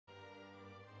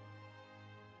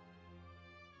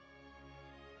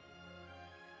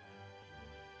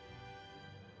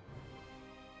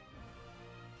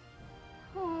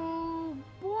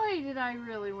I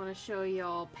really want to show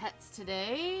y'all pets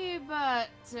today, but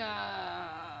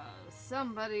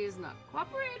somebody's not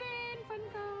cooperating.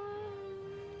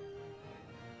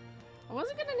 I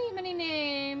wasn't gonna name any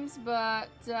names, but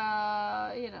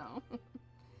you know.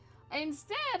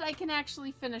 Instead, I can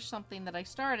actually finish something that I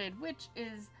started, which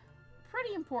is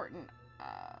pretty important.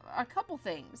 A couple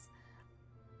things.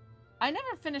 I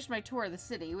never finished my tour of the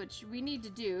city, which we need to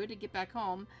do to get back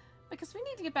home, because we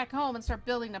need to get back home and start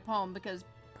building up home, because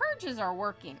purges are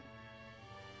working.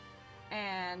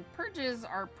 And purges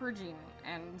are purging,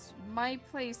 and my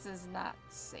place is not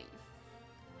safe.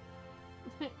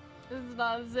 It's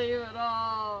not safe at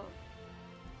all.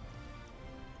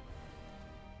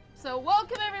 So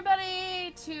welcome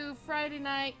everybody to Friday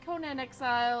night Conan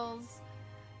Exiles.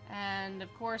 And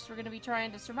of course we're going to be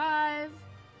trying to survive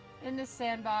in this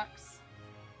sandbox.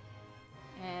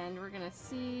 And we're going to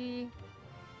see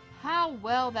how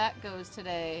well that goes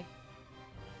today.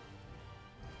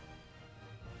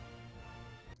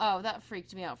 Oh, that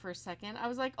freaked me out for a second. I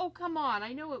was like, oh come on,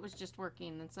 I know it was just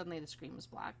working, and suddenly the screen was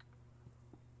black.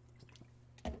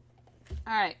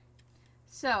 Alright,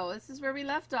 so this is where we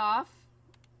left off.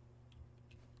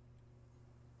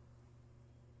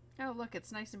 Oh, look,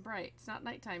 it's nice and bright. It's not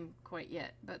nighttime quite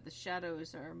yet, but the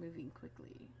shadows are moving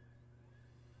quickly.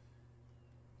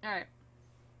 Alright.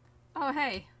 Oh,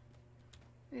 hey.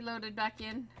 We loaded back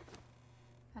in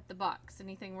at the box.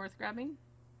 Anything worth grabbing?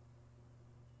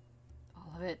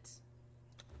 All of it.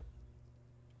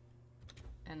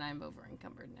 And I'm over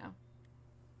encumbered now.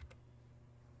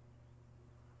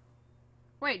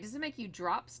 Wait, does it make you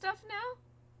drop stuff now?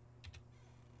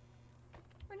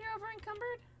 When you're over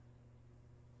encumbered?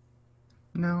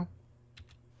 No.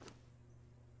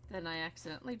 Then I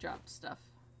accidentally dropped stuff.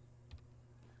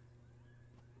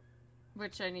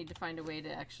 Which I need to find a way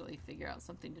to actually figure out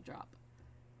something to drop.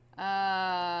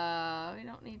 We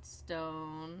don't need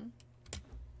stone.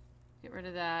 Get rid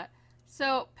of that.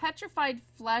 So, petrified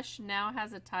flesh now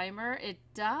has a timer. It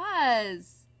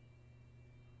does!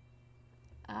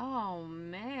 Oh,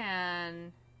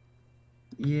 man.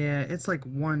 Yeah, it's like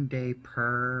 1 day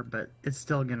per, but it's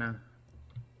still gonna...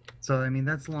 So, I mean,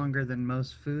 that's longer than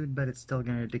most food, but it's still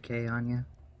gonna decay on you.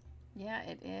 Yeah,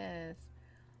 it is.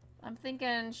 I'm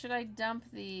thinking, should I dump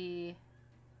the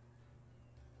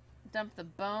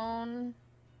bone?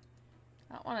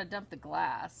 I don't want to dump the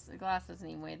glass. The glass doesn't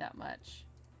even weigh that much.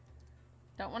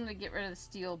 Don't want to get rid of the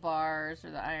steel bars or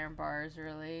the iron bars,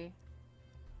 really.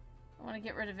 I want to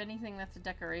get rid of anything that's a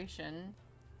decoration.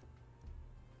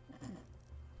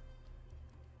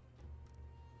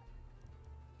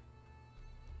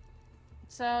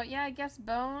 So, yeah, I guess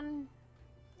bone.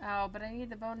 Oh, but I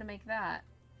need the bone to make that.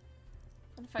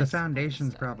 The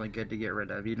foundation's probably good to get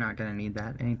rid of. You're not going to need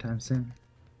that anytime soon.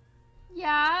 Yeah,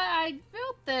 I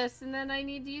built this, and then I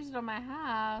need to use it on my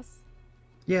house.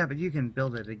 Yeah, but you can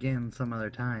build it again some other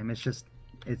time. It's just,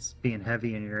 it's being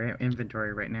heavy in your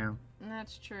inventory right now.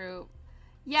 That's true.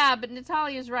 Yeah, but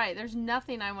Natalia's right. There's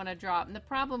nothing I want to drop. And the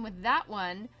problem with that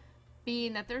one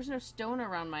being that there's no stone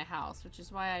around my house, which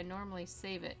is why I normally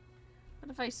save it. What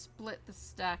if I split the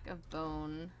stack of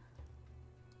bone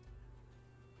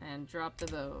and drop the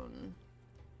bone?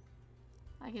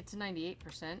 I get to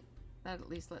 98%. That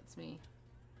at least lets me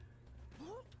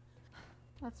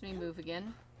move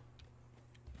again.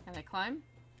 Can I climb?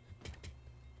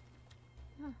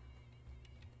 Huh.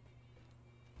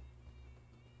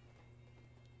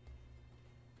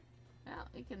 Well,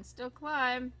 we can still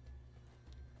climb.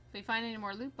 If we find any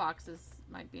more loot boxes,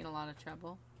 might be in a lot of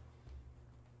trouble.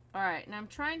 Alright, and I'm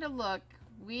trying to look.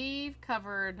 We've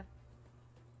covered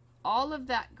all of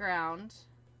that ground.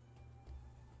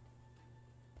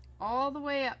 All the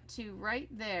way up to right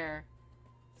there.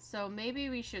 So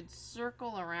maybe we should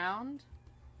circle around.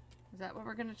 Is that what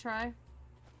we're going to try?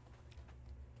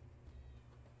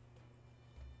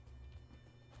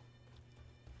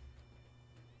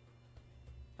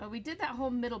 Oh, we did that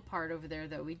whole middle part over there,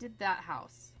 though. We did that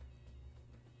house.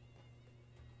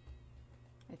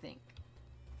 I think.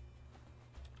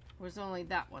 It was only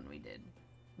that one we did.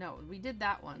 No, we did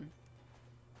that one.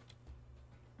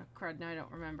 Oh, crud, now I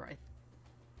don't remember.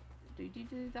 Did you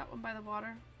do that one by the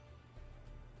water?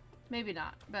 Maybe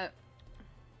not, but...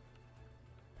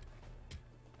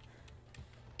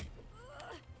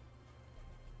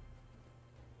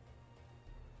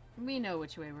 we know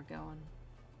which way we're going.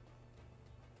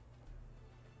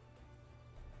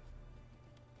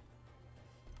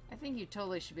 I think you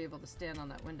totally should be able to stand on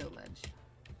that window ledge.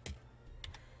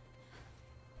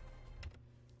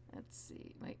 Let's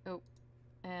see. Wait, oh.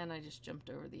 And I just jumped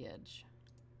over the edge.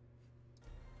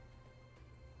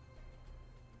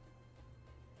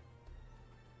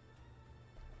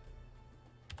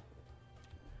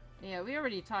 Yeah, we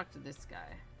already talked to this guy,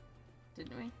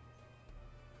 didn't we?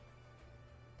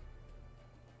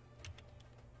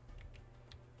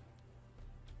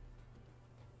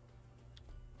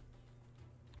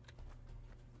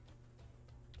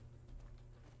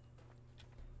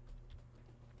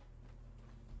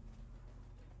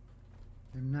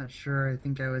 I'm not sure. I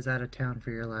think I was out of town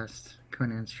for your last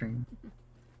Conan stream.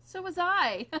 So was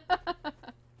I,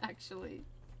 actually.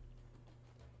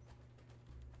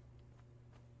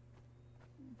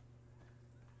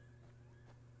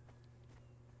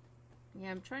 Yeah,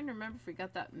 I'm trying to remember if we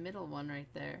got that middle one right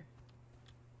there.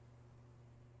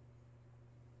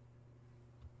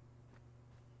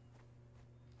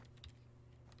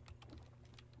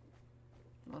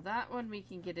 Well, that one we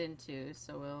can get into,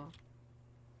 so we'll...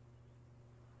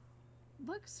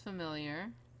 Looks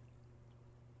familiar.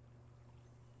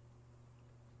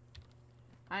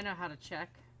 I know how to check.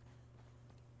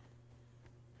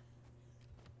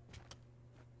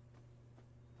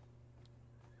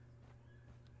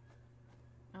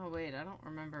 Oh wait, I don't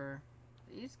remember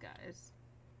these guys.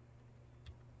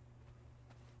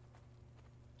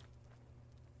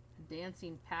 A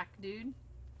dancing pack dude.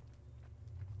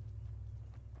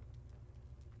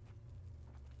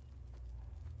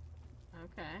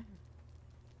 Okay.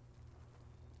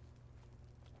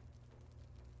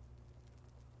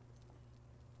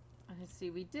 I see,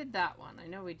 we did that one. I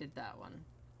know we did that one.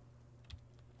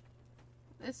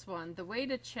 This one, the way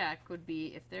to check would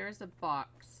be if there is a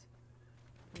box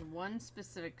in one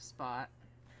specific spot.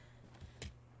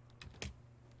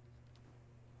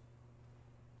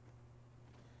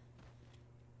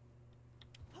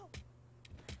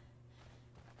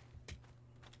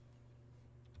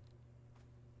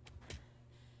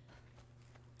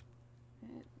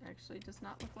 It actually does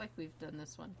not look like we've done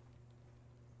this one,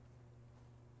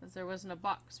 because there wasn't a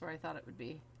box where I thought it would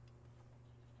be.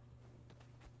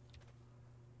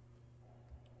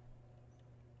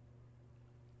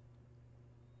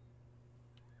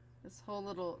 This whole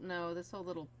little, no, this whole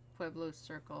little Pueblo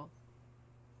circle.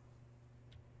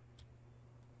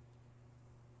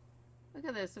 Look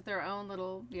at this, with their own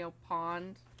little, you know,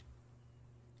 pond.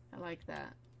 I like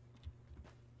that.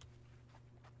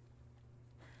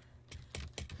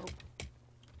 Oh,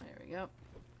 there we go.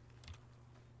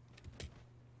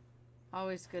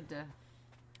 Always good to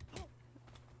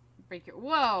break your...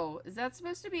 Whoa! Is that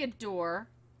supposed to be a door?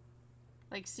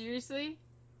 Like, seriously?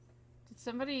 Did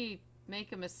somebody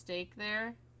make a mistake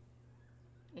there?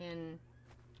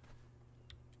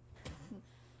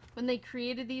 When they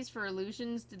created these for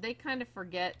illusions, did they kind of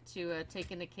forget to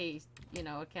take into case, you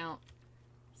know, account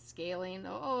scaling?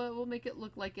 Oh, it will make it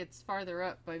look like it's farther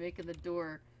up by making the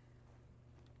door.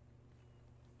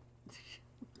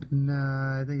 No,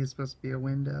 I think it's supposed to be a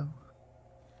window.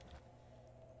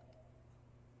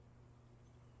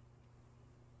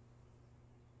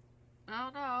 I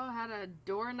don't know, had a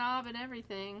doorknob and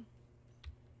everything.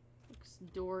 Looks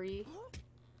doory.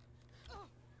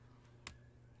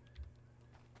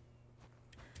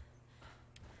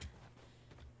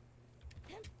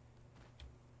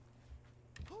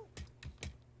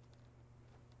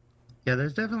 Yeah,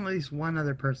 there's definitely at least one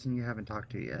other person you haven't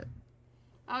talked to yet.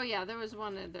 Oh yeah, there was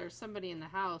one, there's somebody in the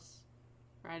house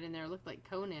right in there. Looked like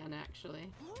Conan,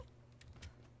 actually.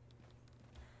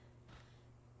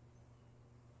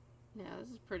 Yeah, this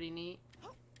is pretty neat.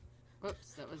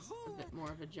 Whoops, that was a bit more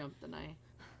of a jump than I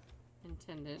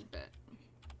intended, but...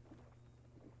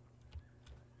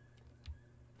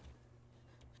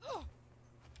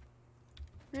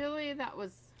 Really? That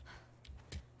wasn't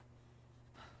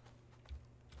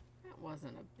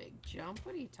a big jump.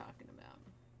 What are you talking about?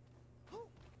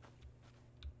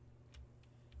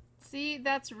 See,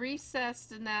 that's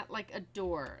recessed in that, like, a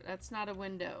door. That's not a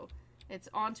window. It's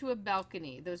onto a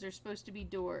balcony. Those are supposed to be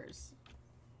doors.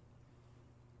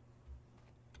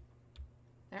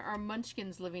 There are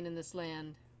munchkins living in this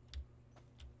land.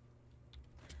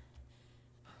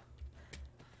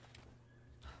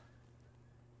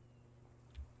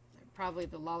 They're probably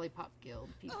the Lollipop Guild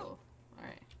people.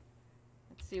 Alright.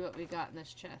 Let's see what we got in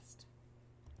this chest.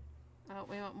 Oh,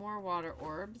 we want more water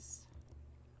orbs.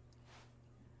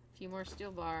 A few more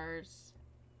steel bars.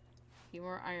 A few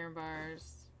more iron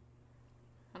bars.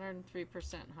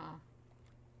 103%, huh?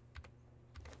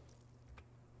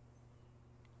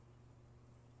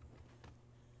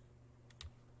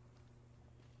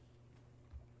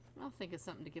 I'll think of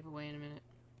something to give away in a minute.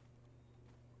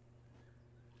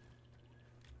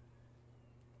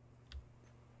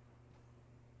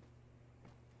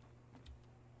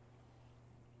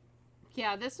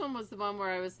 Yeah, this one was the one where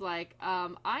I was like,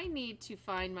 I need to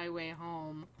find my way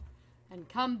home and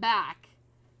come back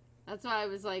That's why I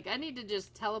was like, I need to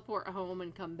just teleport home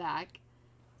and come back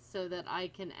so that I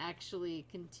can actually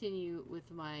continue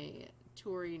with my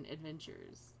touring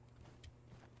adventures.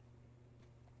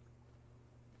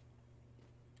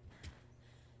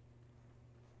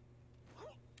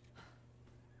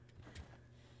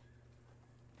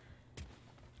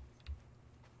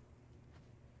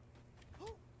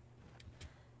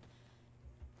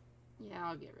 Yeah,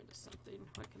 I'll get rid of something.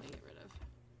 What can I get rid of?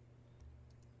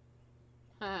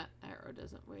 Arrow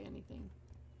doesn't weigh anything.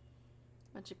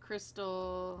 Bunch of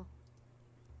crystal.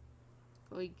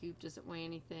 Glowy goop doesn't weigh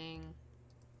anything.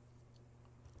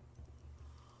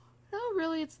 Oh,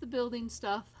 really, it's the building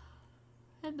stuff.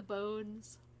 And the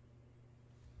bones.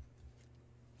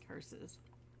 Curses.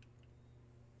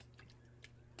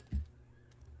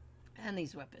 And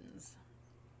these weapons.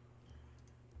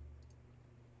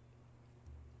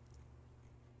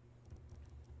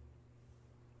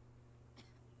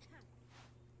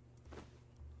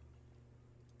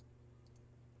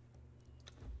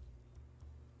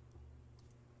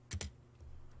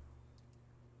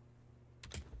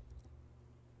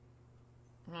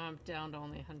 I'm down to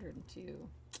only 102.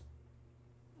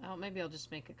 Oh, maybe I'll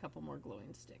just make a couple more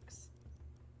glowing sticks.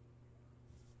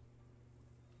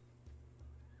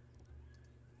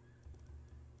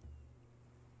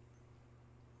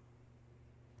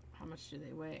 How much do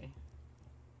they weigh?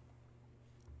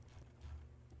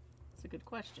 That's a good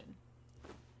question.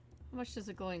 How much does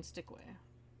a glowing stick weigh?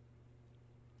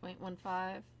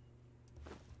 0.15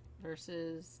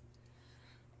 versus...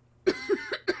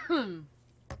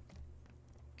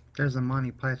 There's a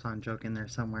Monty Python joke in there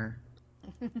somewhere.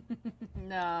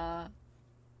 Nah.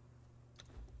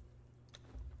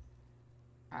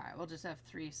 Alright, we'll just have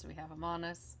 3 so we have them on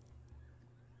us.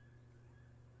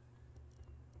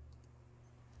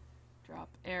 Drop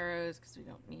arrows because we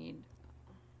don't need...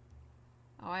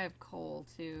 Oh, I have coal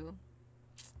too.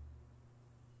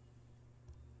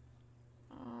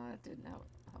 It didn't help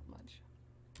much.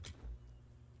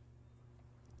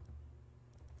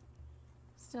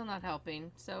 Still not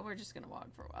helping, so we're just gonna walk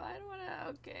for a while. I don't wanna...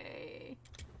 Okay.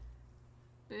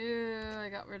 Boo, I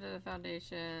got rid of the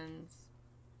foundations.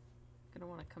 Gonna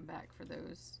wanna come back for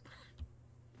those.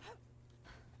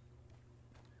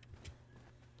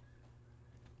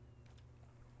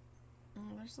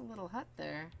 Oh, there's a little hut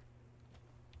there.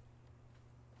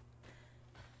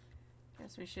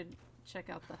 Guess we should check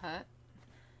out the hut.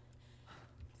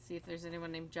 See if there's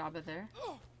anyone named Jabba there.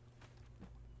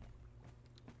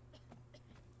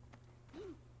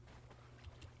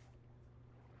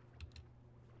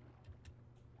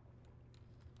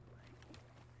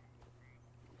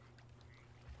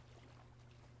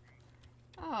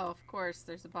 Oh, of course,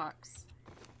 there's a box.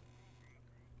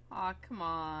 Aw, come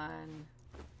on.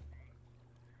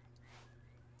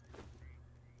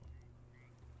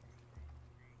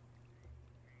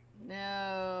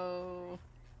 No.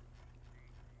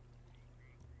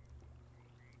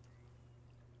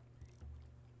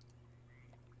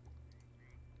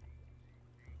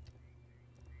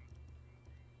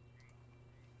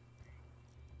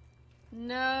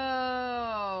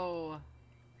 No.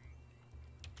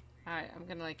 Alright, I'm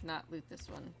gonna like not loot this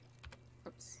one.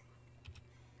 Oops.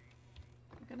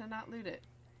 I'm gonna not loot it.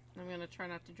 I'm gonna try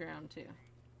not to drown too.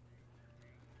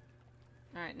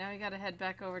 Alright, now we gotta head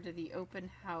back over to the open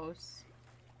house.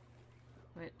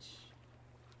 Which...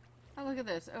 Oh, look at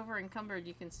this. Over encumbered,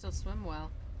 you can still swim well.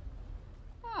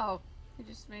 Oh, we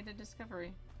just made a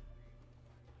discovery.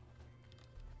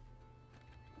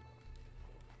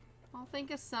 I'll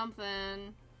think of something.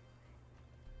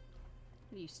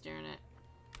 What are you staring at?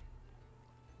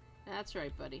 That's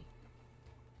right, buddy.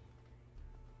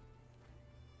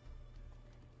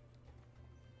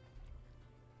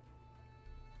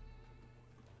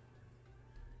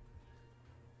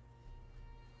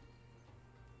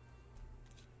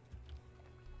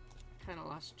 Kind of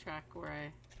lost track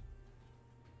where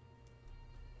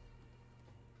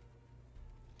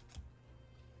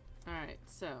Alright,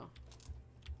 so...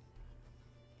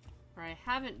 Where I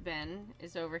haven't been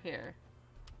is over here.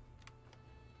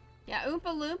 Yeah, Oompa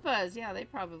Loompas! Yeah, they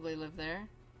probably live there.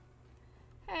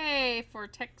 Hey, for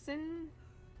Texan.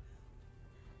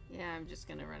 Yeah, I'm just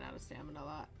gonna run out of stamina a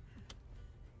lot.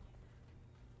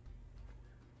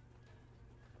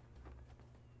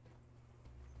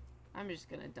 I'm just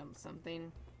gonna dump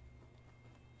something.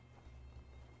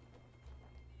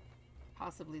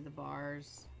 Possibly the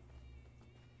bars.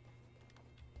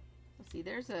 Let's see,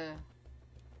 there's a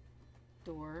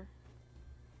door.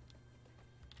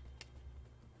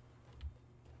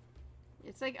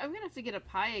 It's like I'm gonna have to get a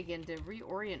pie again to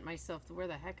reorient myself to where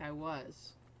the heck I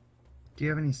was. Do you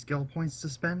have any skill points to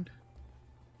spend?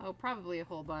 Oh, probably a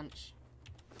whole bunch.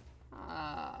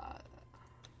 Uh...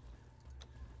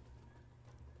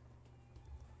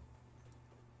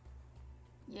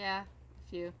 Yeah, a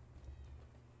few.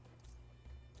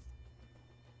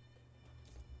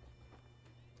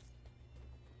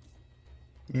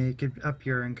 Yeah, you could up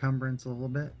your encumbrance a little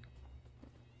bit.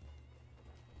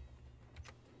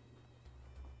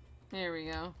 There we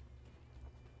go.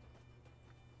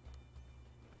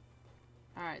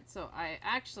 Alright, so I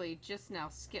actually just now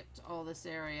skipped all this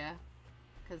area.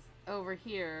 Because over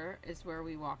here is where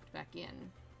we walked back in.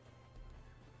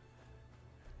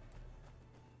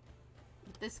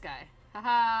 With this guy.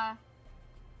 Haha!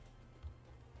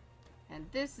 And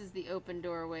this is the open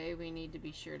doorway we need to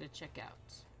be sure to check out.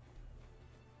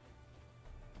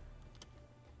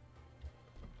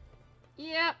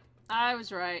 Yep, I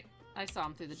was right. I saw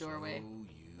him through the doorway. So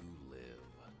you live,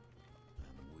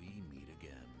 and we meet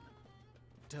again.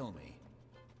 Tell me,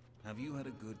 have you had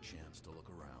a good chance to look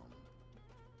around?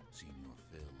 Seen your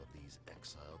fill of these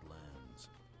exiled lands?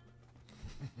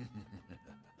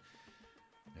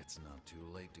 It's not too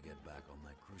late to get back on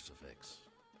that crucifix.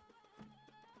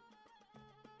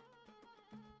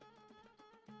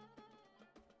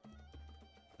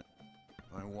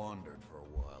 I wandered for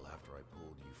a while after I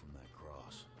pulled you from that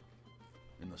cross.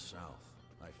 In the south,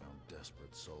 I found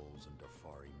desperate souls and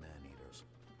Dafari man-eaters.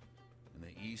 In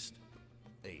the east,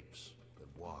 apes that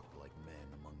walked like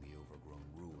men among the overgrown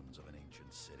ruins of an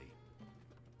ancient city.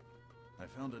 I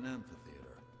found an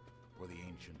amphitheater where the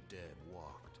ancient dead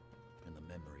walked, and the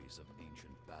memories of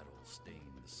ancient battles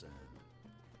stained the sand.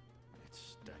 It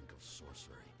stank of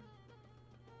sorcery,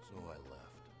 so I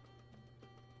left.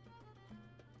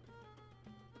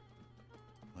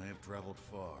 I have traveled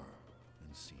far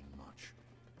and seen much.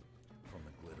 From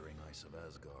the glittering ice of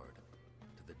Asgard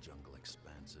to the jungle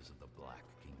expanses of the Black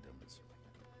Kingdoms.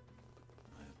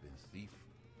 I have been thief,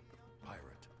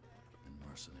 pirate, and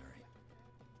mercenary.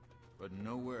 But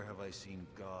nowhere have I seen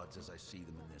gods as I see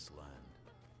them in this land.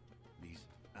 These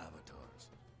avatars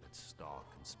that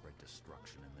stalk and spread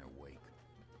destruction in their wake.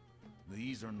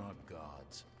 These are not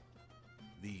gods.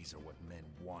 These are what men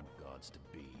want gods to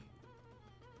be.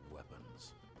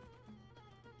 Weapons.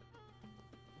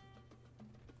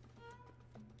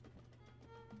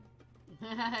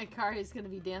 Kari's gonna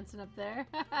be dancing up there.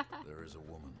 There is a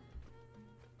woman.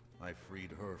 I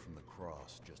freed her from the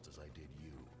cross just as I did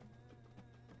you.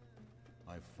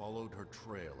 I followed her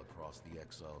trail across the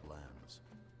exiled lands.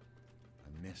 I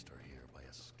missed her here by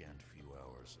a scant few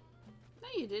hours. No,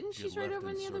 you didn't. She She's had right left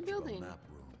over in the other search of a building. map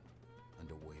room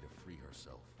and a way to free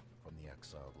herself from the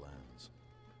exiled lands.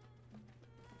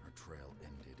 Her trail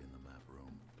ended in the map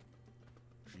room.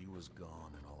 She was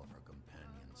gone and all of her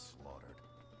companions slaughtered.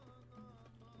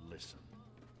 Listen.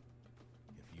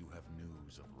 If you have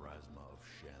news of Razma of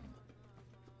Shem,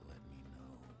 let me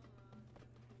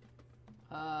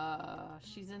know.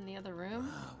 She's in the other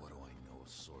room. What do I know of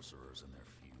sorcerers and their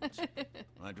feuds?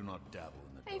 I do not dabble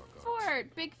in the Hey, dark arts.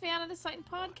 Fort! Big fan of the Titan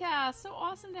podcast. So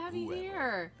awesome to have you Whoever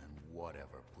here. and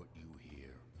whatever put you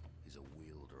here is a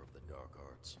wielder of the dark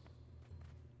arts.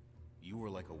 You are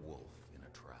like a wolf in a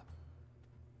trap.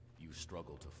 You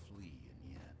struggle to flee,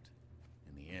 and yet,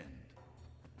 in the end,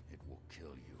 it will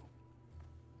kill you.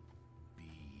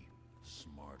 Be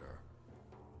smarter.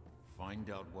 Find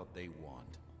out what they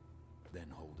want, then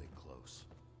hold it close.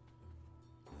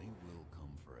 They will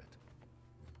come for it.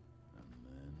 And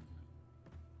then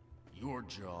your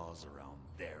jaws around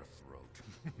their throat.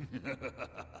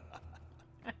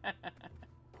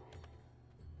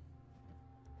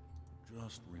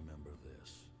 Just remember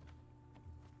this.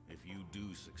 If you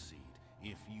do succeed,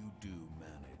 if you do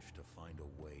manage to find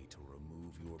a way to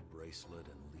remove your bracelet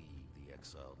and leave the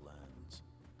exiled lands,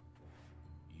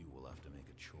 you will have to make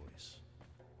a choice.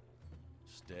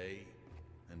 Stay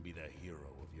and be the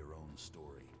hero of your own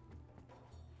story,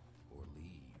 or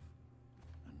leave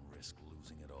and risk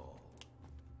losing it all.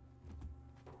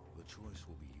 The choice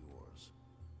will be yours.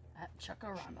 At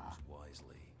Chakarama. Choose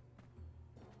wisely.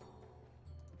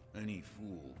 Any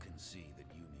fool can see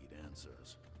that you need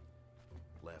answers.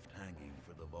 Left hanging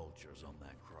for the vultures on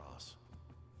that cross.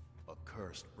 A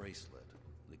cursed bracelet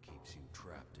that keeps you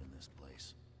trapped in this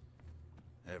place.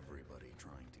 Everybody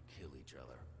trying to kill each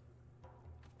other.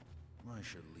 I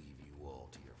should leave you all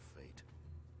to your fate.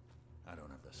 I don't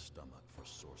have the stomach for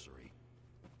sorcery.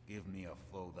 Give me a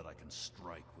foe that I can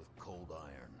strike with cold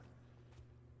iron.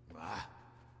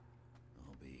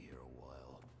 I'll be here a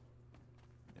while.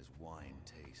 His wine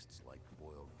tastes like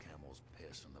boiled camel's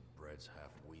piss and the bread's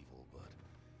half weevil, but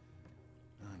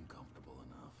I'm comfortable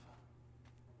enough.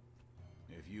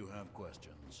 If you have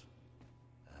questions,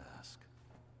 ask.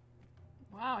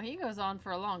 Wow, he goes on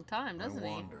for a long time, doesn't I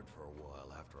he? wandered for a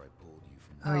while after I pulled you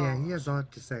from Oh the yeah, he forest. has a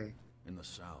lot to say. In the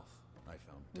south, I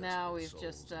found Now desperate we've souls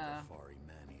just, and Defari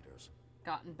man-eaters.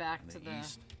 Gotten back In to the the...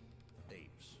 east,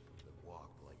 apes that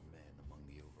walked like men among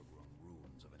the overgrown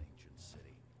ruins of an ancient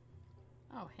city.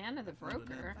 Oh, Hannah the I found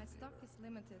an Broker. My stock is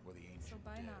limited, where the so ancient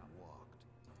buy dead now. walked,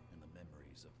 and the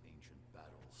memories of ancient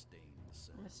battles stained the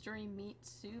sand. Mystery meat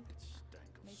soup. It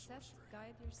stank of May Set sorcery.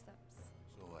 guide your steps.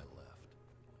 So I left.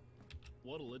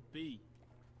 What'll it be?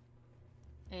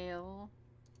 Ale.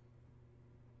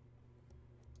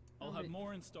 I'll have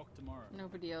more in stock tomorrow.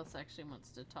 Nobody else actually wants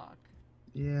to talk.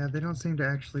 Yeah, they don't seem to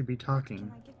actually be Can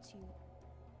talking. I get you?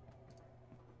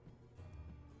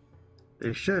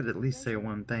 They should at least say Pleasure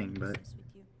one thing, doing but business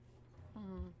with you.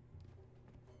 Hmm.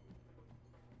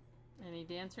 Any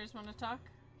dancers want to talk?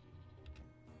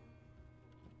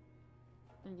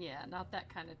 Yeah, not that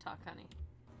kind of talk, honey.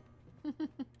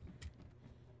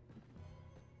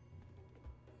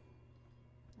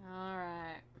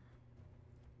 Alright.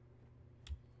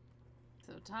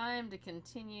 So time to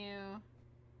continue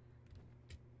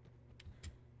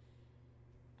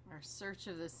our search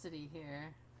of the city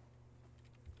here.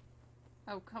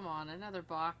 Oh, come on, another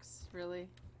box, really?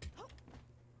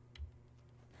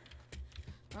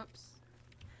 Oops.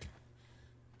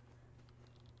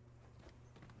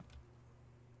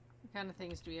 What kind of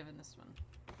things do we have in this one?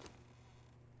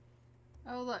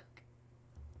 Oh, look.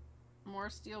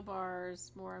 More steel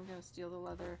bars, more. I'm gonna steal the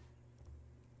leather.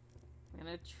 I'm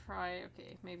gonna try,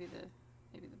 okay, maybe the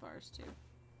bars too.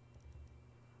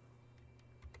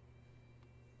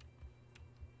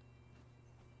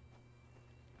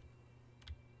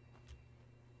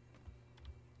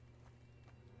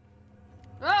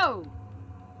 Oh!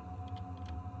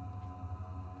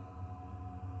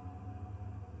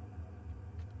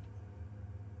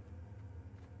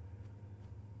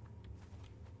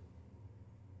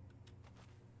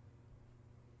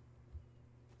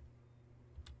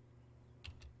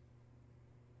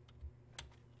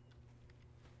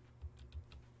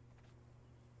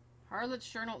 Harlot's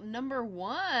Journal number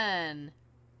 1.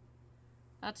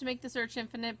 Not to make the search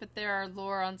infinite, but there are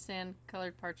lore on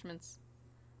sand-colored parchments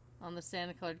on the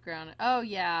sand-colored ground. Oh,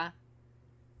 yeah.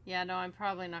 Yeah, no, I'm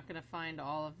probably not going to find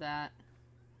all of that.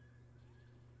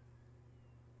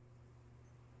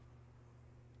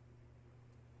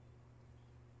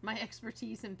 My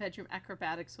expertise in bedroom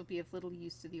acrobatics will be of little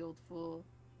use to the old fool.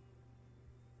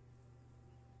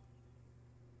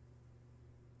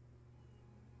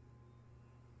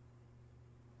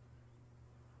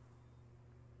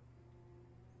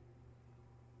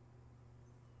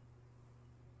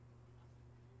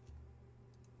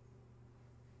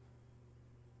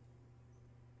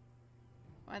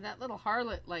 Why, that little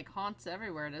harlot, like, haunts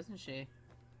everywhere, doesn't she?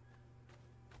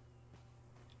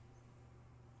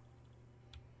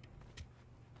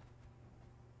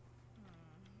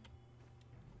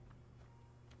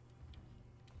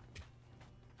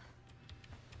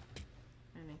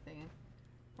 Anything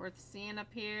worth seeing up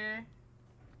here?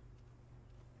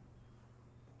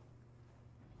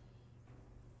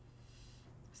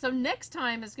 So next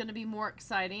time is going to be more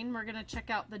exciting. We're going to check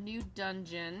out the new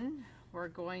dungeon. We're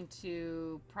going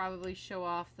to probably show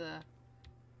off the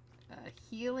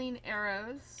healing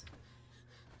arrows.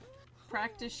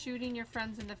 Practice shooting your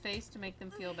friends in the face to make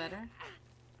them feel better.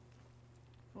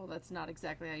 Well, that's not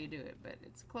exactly how you do it, but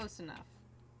it's close enough.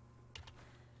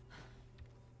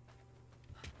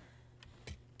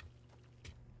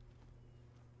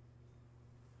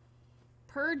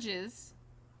 Purges.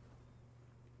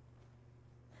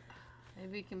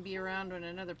 Maybe we can be around when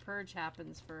another purge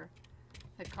happens for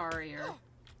Hikari or...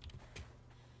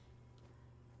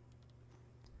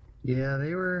 yeah,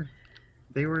 they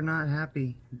were not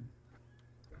happy.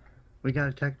 We got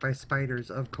attacked by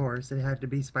spiders, of course. It had to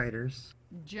be spiders.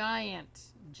 giant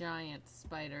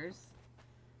spiders.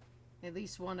 At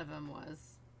least one of them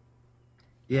was.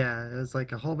 Yeah, it was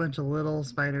like a whole bunch of little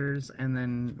spiders and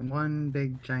then one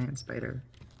big giant spider.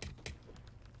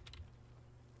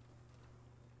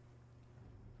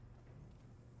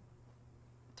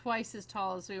 Twice as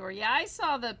tall as we were. Yeah, I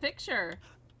saw the picture.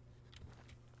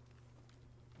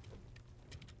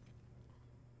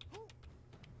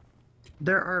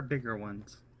 There are bigger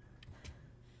ones.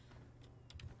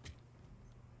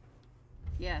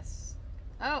 Yes.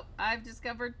 Oh, I've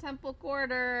discovered Temple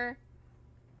Quarter.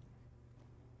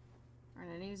 We're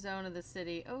in a new zone of the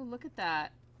city. Oh, look at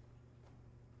that.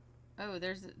 Oh,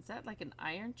 is that like an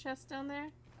iron chest down there?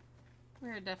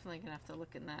 We're definitely gonna have to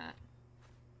look in that.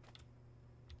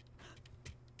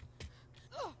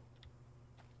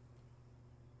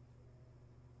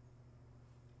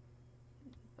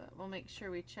 But we'll make sure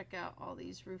we check out all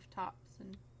these rooftops.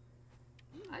 And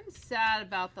I'm sad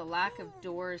about the lack of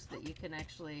doors that you can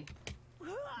actually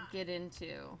get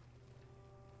into.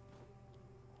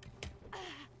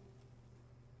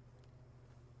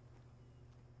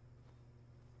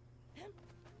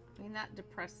 I mean, that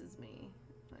depresses me.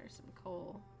 There's some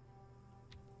coal.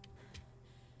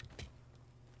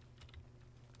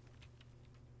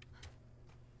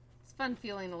 It's fun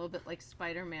feeling a little bit like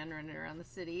Spider-Man running around the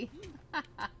city. Some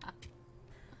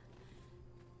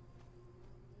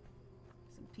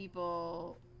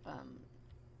people,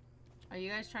 are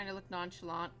you guys trying to look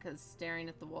nonchalant? Because staring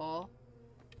at the wall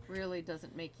really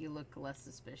doesn't make you look less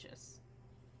suspicious.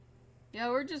 Yeah,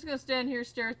 we're just gonna stand here,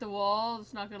 stare at the wall.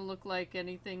 It's not gonna look like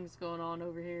anything's going on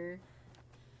over here.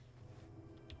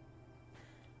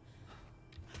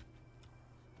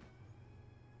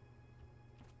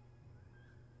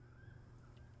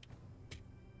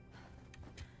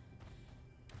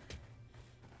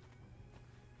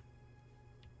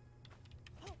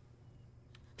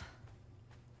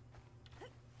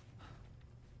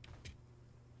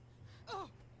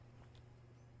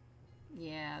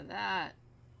 Yeah, that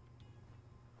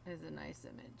is a nice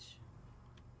image.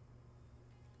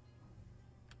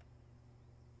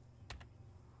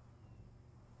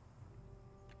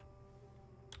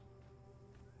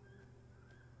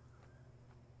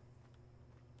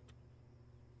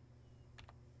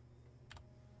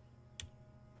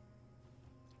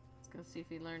 Let's go see if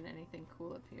we learned anything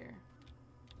cool up here.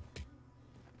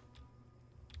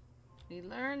 We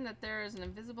learned that there is an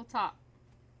invisible top.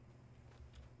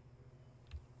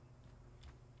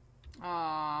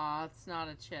 Aw, it's not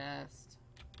a chest.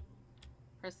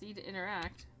 Press E to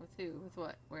interact. With who? With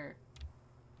what? Where?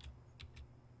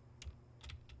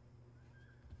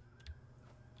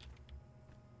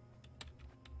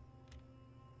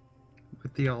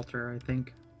 With the altar, I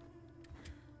think.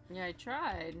 Yeah, I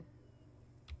tried.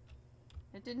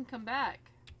 It didn't come back.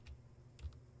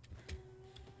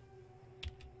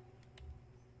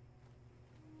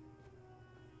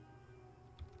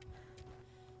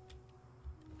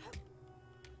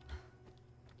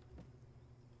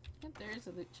 There's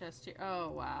a loot chest here. Oh,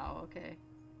 wow. Okay.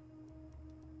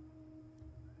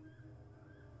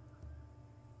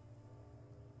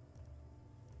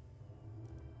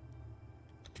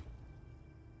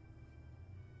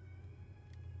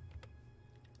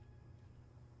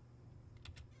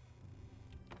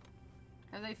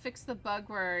 Have they fixed the bug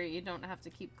where you don't have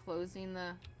to keep closing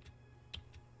the...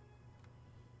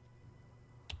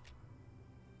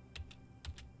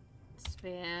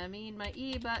 Spamming my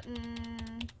E button.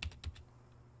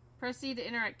 Press E to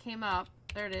interact came up.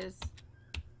 There it is.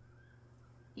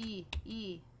 E,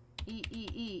 E, E, E,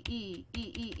 E, E,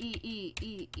 E, E, E, E,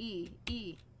 E, E,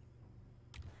 E.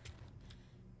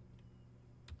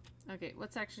 Okay,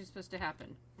 what's actually supposed to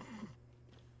happen?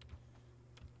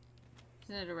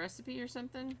 Isn't it a recipe or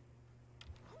something?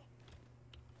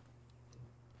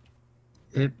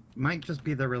 It might just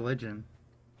be the religion.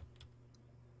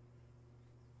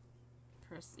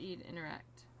 Press E to interact.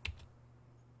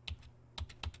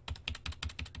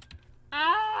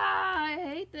 Ah, I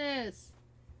hate this.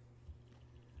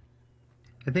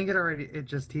 I think it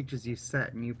just teaches you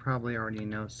set, and you probably already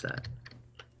know set.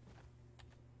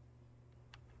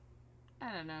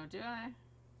 I don't know, do I?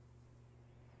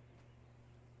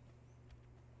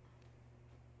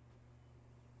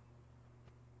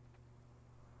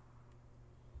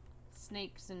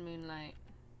 Snakes in moonlight.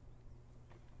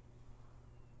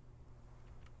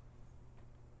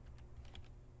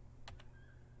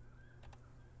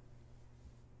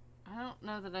 I don't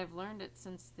know that I've learned it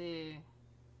since the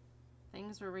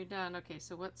things were redone. Okay,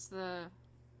 so what's the...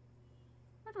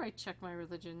 Where do I check my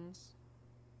religions?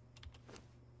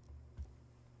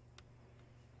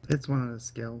 It's one of the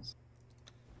skills.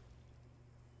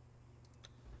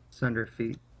 It's under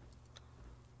feet.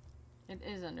 It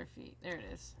is under feet. There it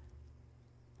is.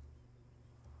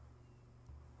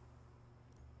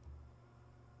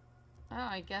 Oh,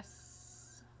 I guess...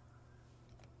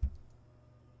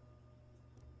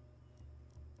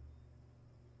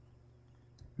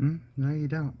 No, you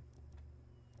don't.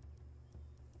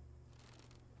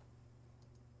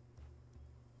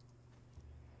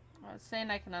 I was saying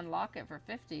I can unlock it for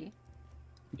 50.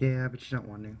 Yeah, but you don't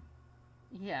want to.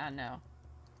 Yeah, no.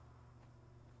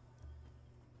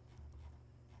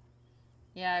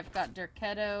 Yeah, I've got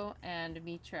Derketo and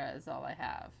Mitra is all I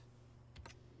have.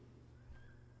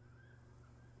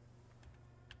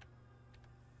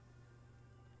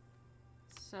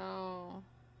 So...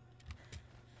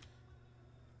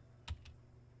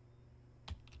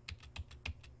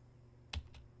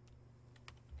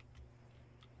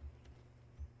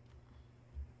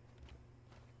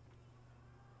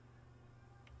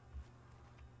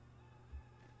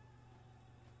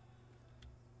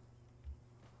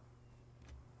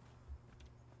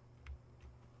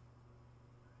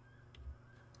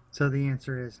 So the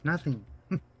answer is nothing.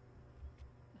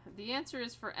 The answer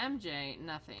is for MJ,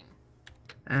 nothing.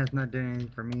 And it's not doing anything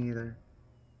for me either.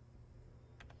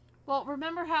 Well,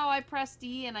 remember how I pressed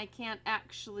E and I can't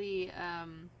actually,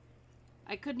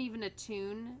 I couldn't even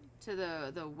attune to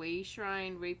the way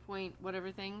shrine, waypoint,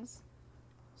 whatever things?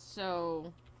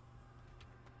 So...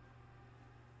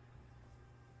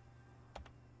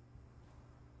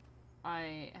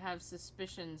 I have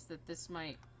suspicions that this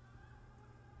might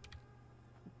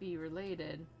be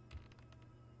related.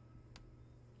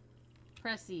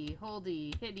 Pressy,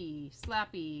 holdy, hitty,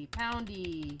 slappy,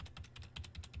 poundy.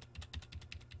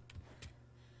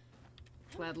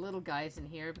 Glad little guy's in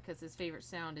here because his favorite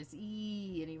sound is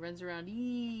E, and he runs around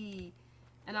E.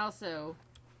 And also,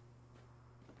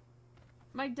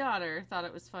 my daughter thought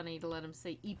it was funny to let him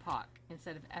say epoch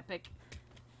instead of epic.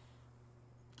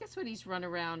 Guess what he's run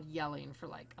around yelling for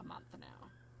like a month now?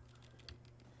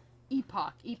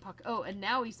 Epoch, epoch. Oh, and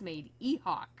now he's made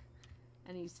Ehawk.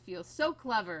 And he feels so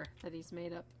clever that he's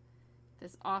made up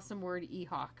this awesome word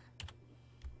Ehawk.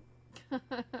 Such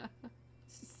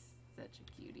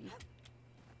a cutie.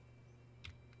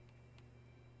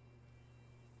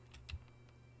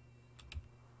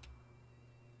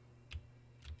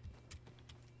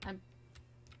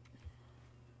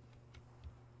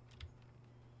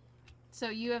 So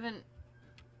you haven't...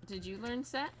 Did you learn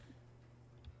Set?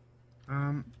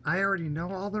 I already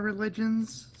know all the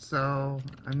religions, so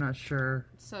I'm not sure.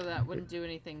 So that wouldn't do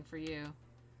anything for you.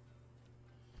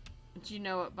 Did you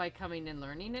know it by coming and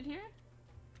learning it here?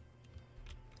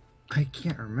 I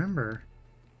can't remember.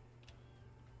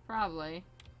 Probably.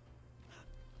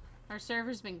 Our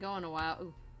server's been going a while.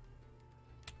 Ooh.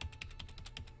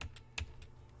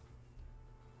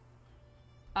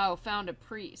 Oh, found a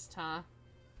priest, huh?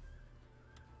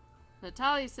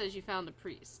 Natalia says you found a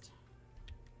priest.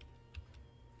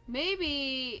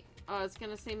 Maybe... Oh, I was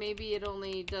gonna say maybe it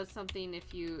only does something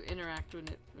if you interact with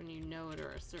it when you know it or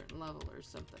a certain level or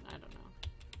something. I don't know.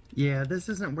 Yeah, this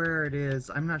isn't where it is.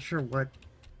 I'm not sure what...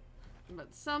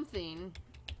 But something...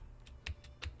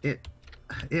 It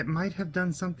might have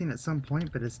done something at some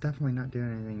point, but it's definitely not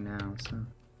doing anything now, so...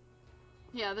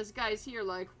 Yeah, this guy's here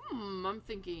like, I'm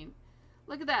thinking...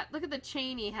 Look at that. Look at the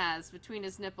chain he has between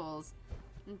his nipples.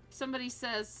 And somebody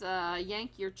says,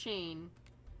 yank your chain.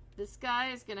 This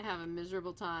guy is gonna have a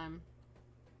miserable time.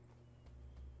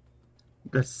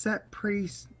 The set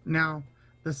priest... Now,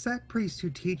 the set priest who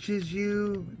teaches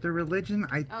you the religion,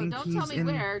 I think don't he's tell me in...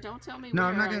 where. Don't tell me No,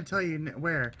 where. I'm not going to tell you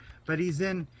where, but he's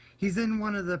in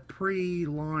one of the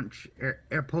pre-launch,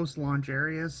 post-launch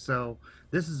areas, so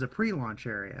this is a pre-launch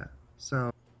area,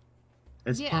 so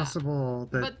it's Yeah, possible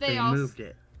that but they also... moved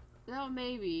it. Oh,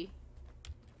 maybe.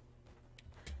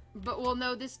 But, well,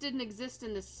 no, this didn't exist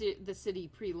in the city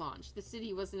pre-launch. The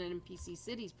city wasn't an NPC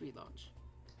cities pre-launch.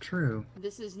 True.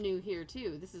 This is new here,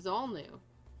 too. This is all new.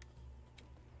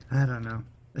 I don't know.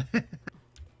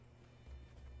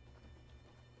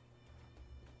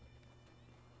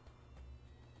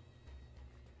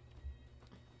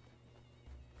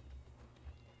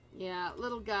 Yeah,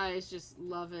 little guy is just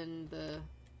loving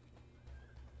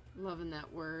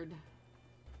that word.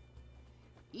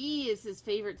 E is his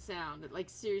favorite sound. Like,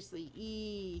 seriously,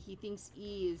 E. He thinks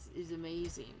E is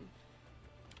amazing.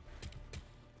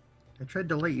 I tried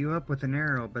to light you up with an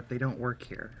arrow, but they don't work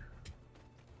here.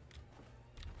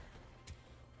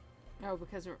 Oh,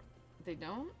 because they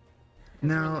don't?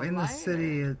 No, in the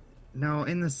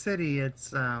city,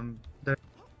 it's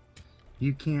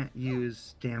you can't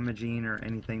use damaging or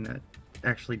anything that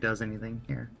actually does anything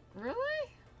here.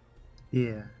 Really?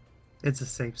 Yeah, it's a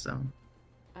safe zone.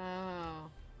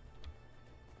 Oh.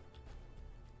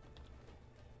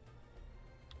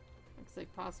 Looks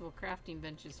like possible crafting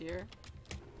benches here.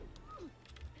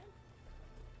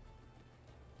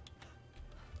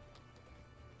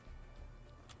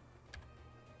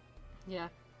 Yeah.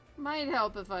 Might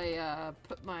help if I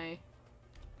put my...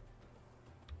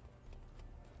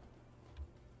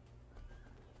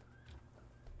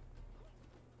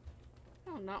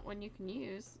 Oh, not one you can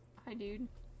use. Hi, dude.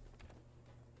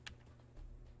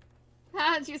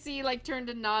 Ah, did you see he, like, turned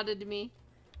and nodded to me?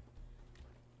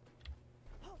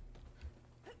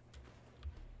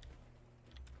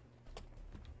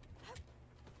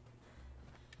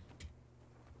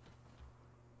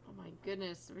 Oh my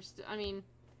goodness. I mean,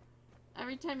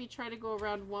 every time you try to go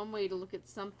around one way to look at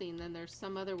something, then there's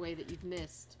some other way that you've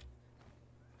missed.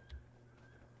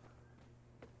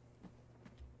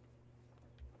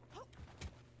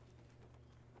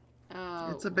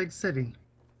 Oh. It's a big city.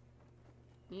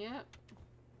 Yep.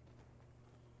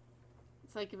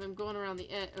 It's like if I'm going around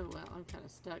the edge. Oh, well, I'm kind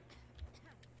of stuck.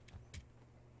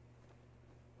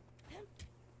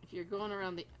 If if you're going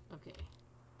around the... Okay.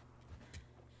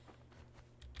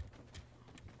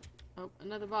 Oh,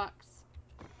 another box.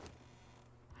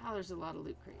 Wow, there's a lot of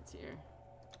loot crates here.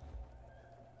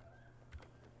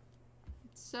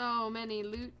 So many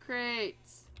loot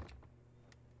crates.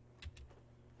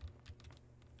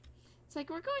 It's like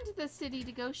we're going to the city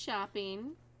to go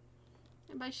shopping.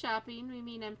 And by shopping, we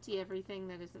mean empty everything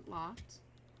that isn't locked.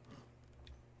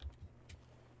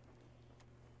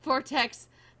 Vortex.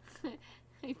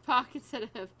 A pocket set of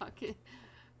a pocket.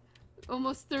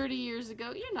 Almost 30 years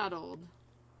ago. You're not old.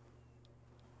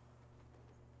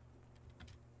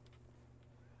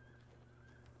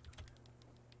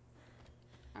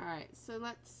 Alright, so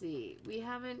let's see. We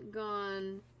haven't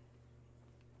gone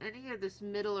any of this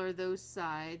middle or those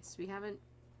sides. We haven't...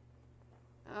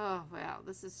 Oh, wow.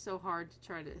 This is so hard to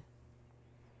try to...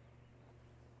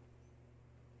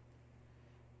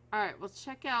 Alright, we'll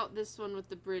check out this one with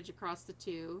the bridge across the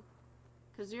two.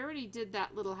 Because we already did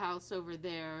that little house over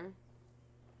there.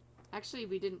 Actually,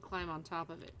 we didn't climb on top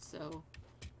of it, so...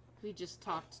 We just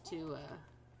talked to,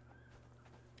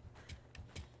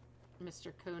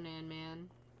 Mr. Conan Man.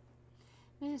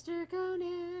 Mr.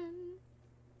 Conan!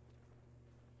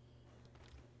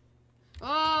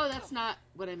 Oh, that's not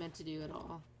what I meant to do at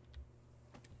all.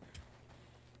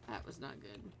 That was not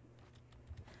good.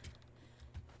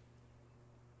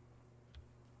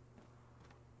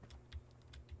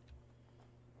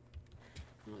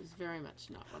 It was very much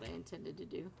not what I intended to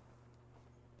do.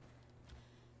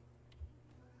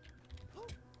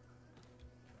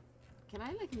 Can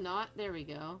I, like, not? There we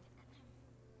go.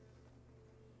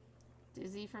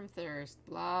 Dizzy from thirst.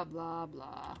 Blah, blah,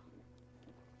 blah.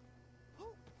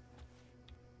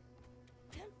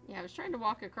 Yeah, I was trying to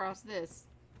walk across this.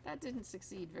 That didn't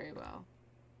succeed very well.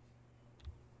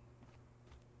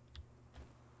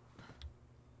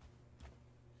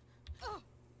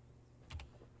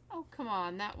 Oh, come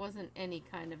on. That wasn't any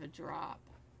kind of a drop.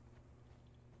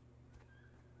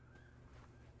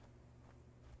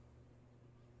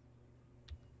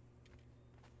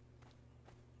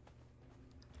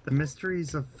 The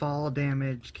mysteries of fall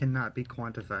damage cannot be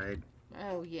quantified.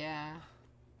 Oh, yeah.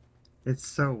 It's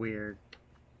so weird.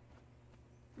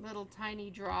 Little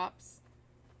tiny drops,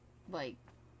 like,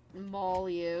 maul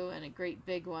you, and a great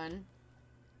big one.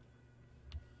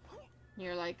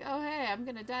 You're like, oh, hey, I'm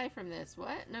gonna die from this.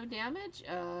 What? No damage?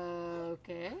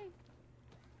 Okay.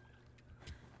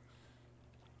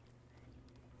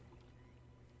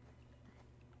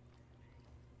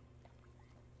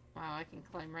 Wow, I can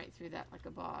climb right through that like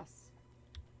a boss.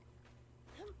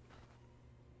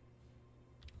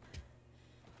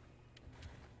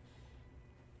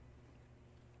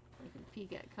 I can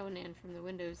peek at Conan from the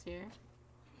windows here.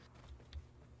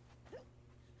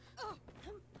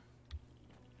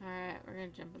 Alright, we're gonna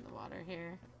jump in the water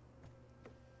here.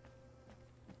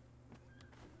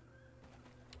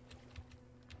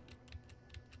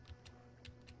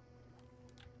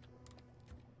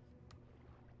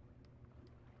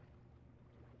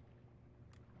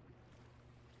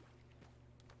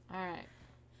 Alright.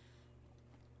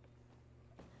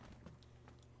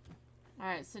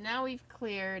 Alright, so now we've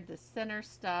cleared the center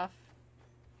stuff.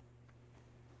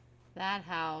 That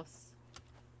house.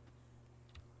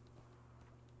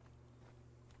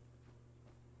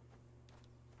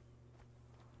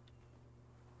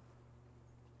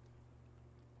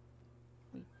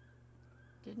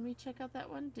 Didn't we check out that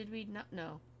one? Did we not?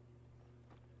 No.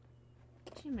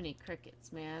 Too many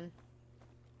crickets, man.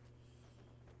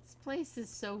 This place is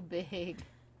so big.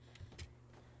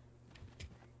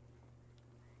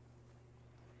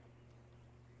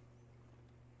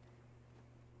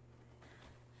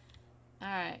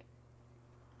 Alright.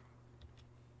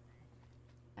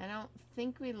 I don't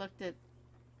think we looked at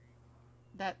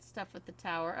that stuff with the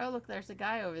tower. Oh, look, there's a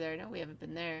guy over there. No, we haven't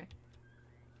been there.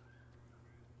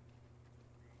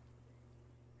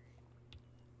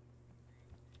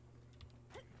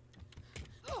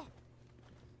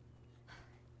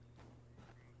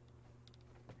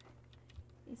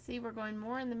 You see, we're going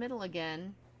more in the middle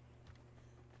again.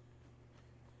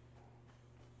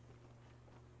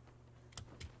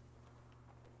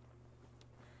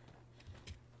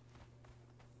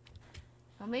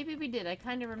 Well, maybe we did. I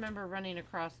kind of remember running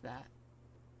across that.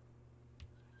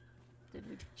 Did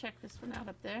we check this one out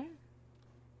up there?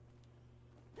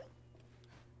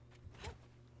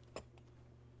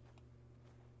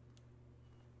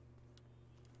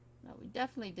 No, we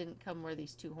definitely didn't come where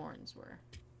these two horns were.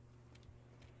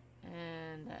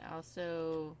 And I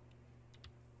also...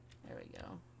 There we go.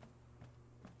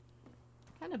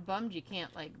 Kind of bummed you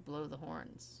can't, like, blow the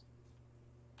horns.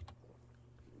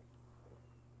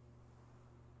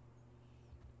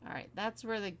 Alright, that's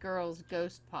where the girl's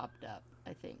ghost popped up,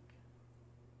 I think.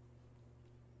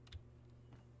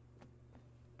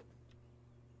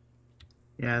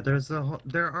 Yeah,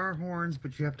 there are horns,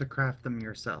 but you have to craft them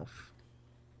yourself.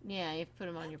 Yeah, you have to put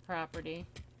them on your property.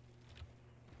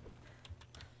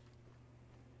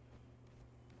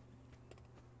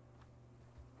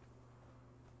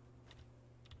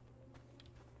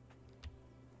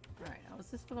 Alright, oh, is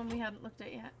this the one we hadn't looked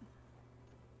at yet?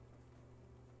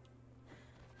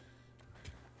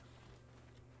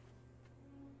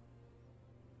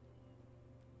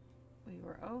 We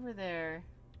were over there.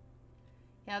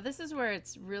 Yeah, this is where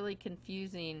it's really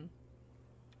confusing.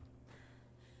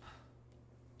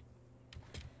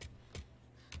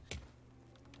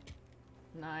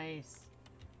 Nice.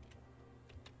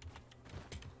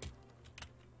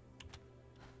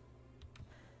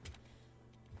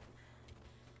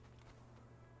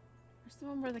 Where's the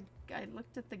one where the guy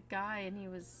looked at the guy and he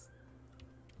was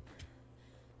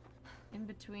in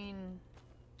between?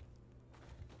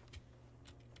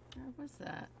 Where was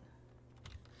that?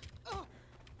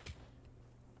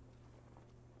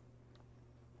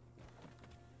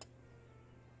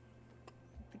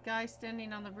 The guy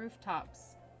standing on the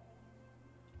rooftops.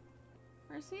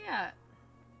 Where's he at?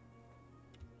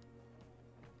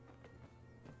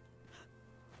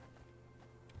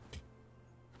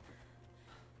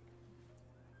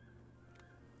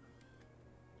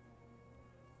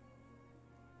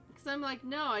 Because I'm like,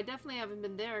 no, I definitely haven't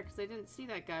been there because I didn't see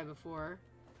that guy before.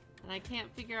 And I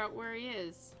can't figure out where he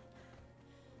is.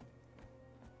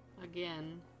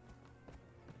 Again.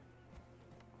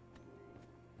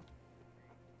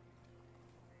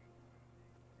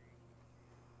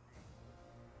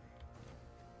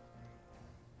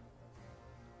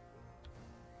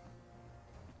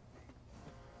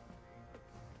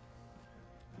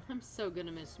 I'm so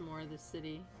gonna miss more of the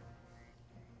city.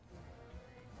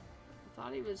 I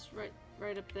thought he was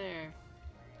right up there.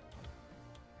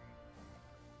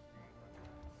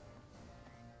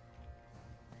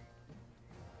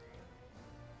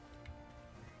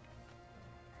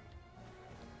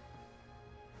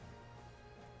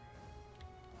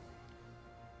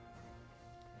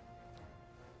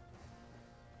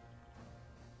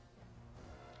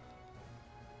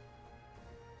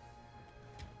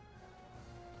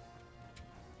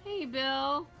 Hey,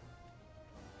 Bill.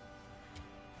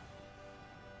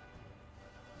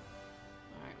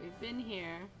 Alright, we've been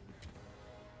here.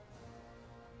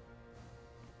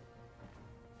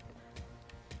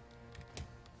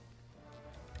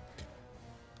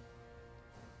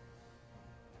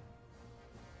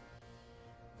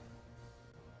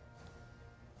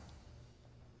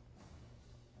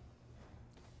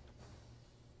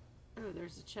 Oh,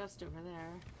 there's a chest over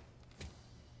there.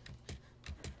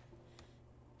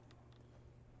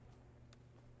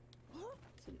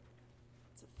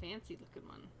 It's a fancy looking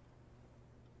one.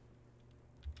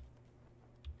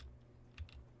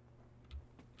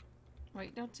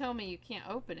 Wait, don't tell me you can't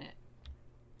open it.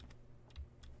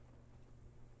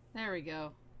 There we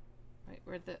go. Wait,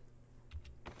 where'd the...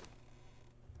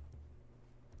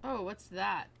 Oh, what's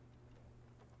that?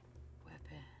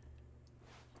 Weapon.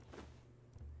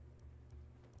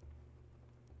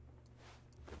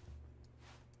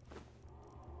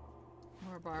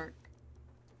 More bark.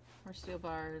 More steel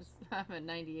bars. I'm at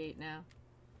 98 now.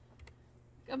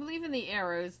 I'm leaving the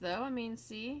arrows, though. I mean,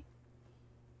 see?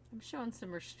 I'm showing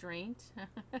some restraint.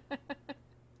 Hey,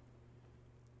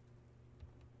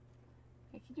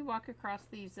 can you walk across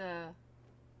these,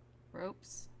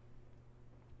 ropes?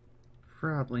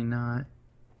 Probably not.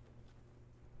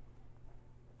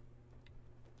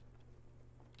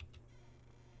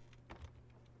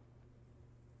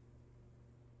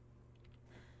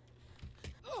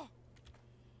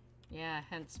 Yeah,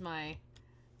 hence my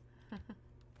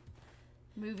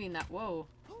moving that. Whoa.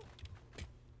 Oh,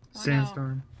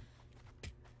 Sandstorm.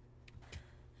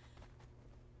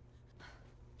 no.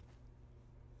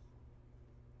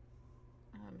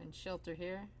 I'm in shelter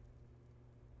here.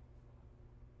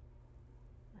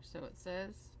 Or so it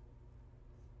says.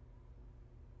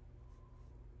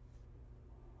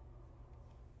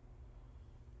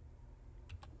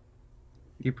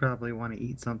 You probably want to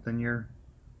eat something.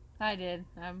 I did.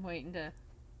 I'm waiting to...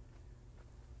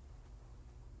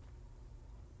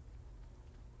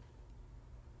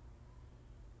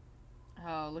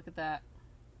 Oh, look at that.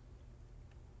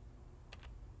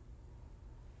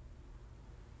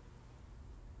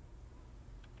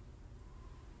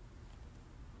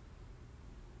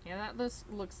 Yeah, that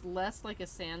looks less like a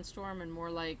sandstorm and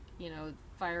more like, you know,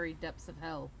 fiery depths of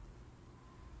hell.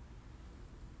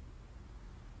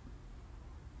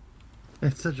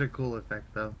 It's such a cool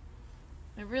effect, though.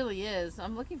 It really is.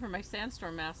 I'm looking for my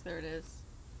sandstorm mask. There it is.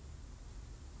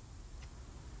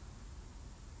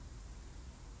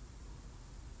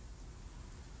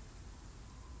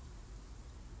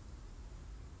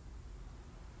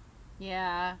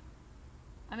 Yeah.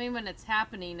 I mean, when it's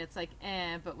happening, it's like,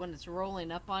 eh, but when it's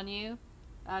rolling up on you,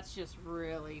 that's just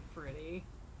really pretty.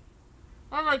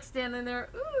 I'm like standing there,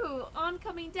 ooh,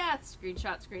 oncoming death.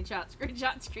 Screenshot, screenshot,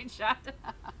 screenshot, screenshot.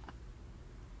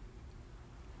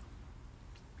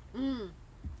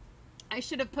 I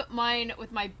should have put mine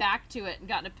with my back to it and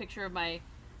gotten a picture of my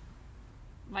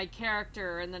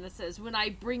character, and then it says, when I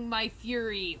bring my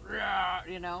fury,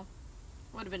 you know.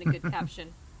 Would have been a good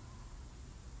caption.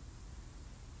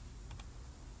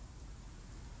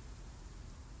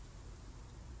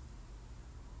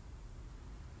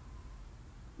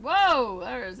 Whoa!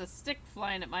 There's a stick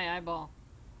flying at my eyeball.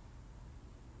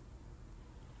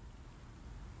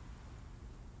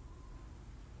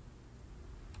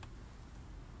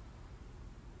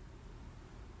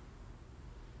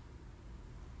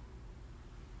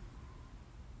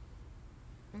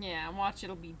 Yeah, watch,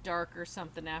 it'll be dark or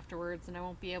something afterwards, and I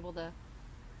won't be able to...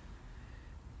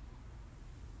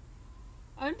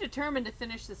 I'm determined to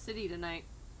finish the city tonight.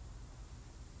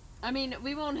 I mean,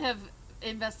 we won't have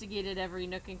investigated every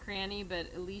nook and cranny, but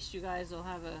at least you guys will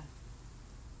have a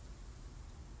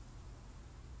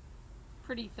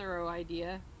pretty thorough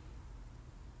idea.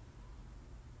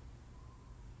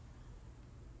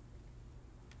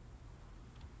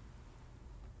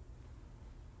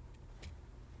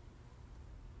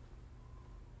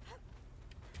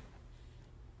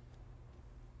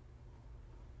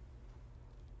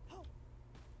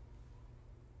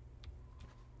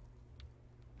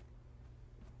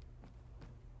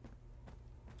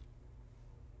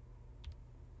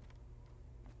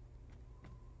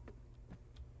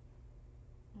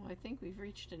 I think we've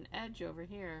reached an edge over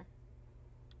here.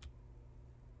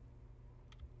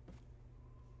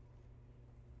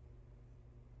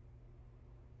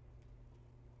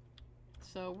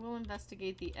 So we'll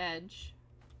investigate the edge.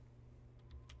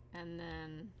 And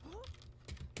then...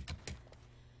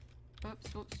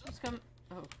 Oops, whoops, what's coming?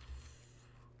 Oh.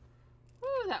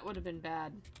 Ooh, that would have been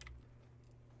bad.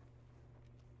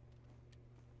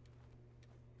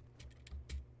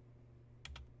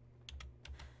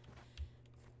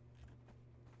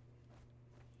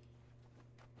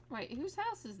 Wait, whose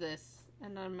house is this?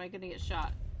 And am I gonna get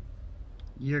shot?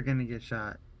 You're gonna get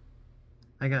shot.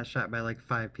 I got shot by like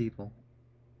 5 people.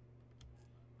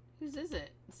 Whose is it?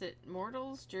 Is it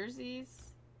Mortals?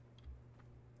 Jerseys?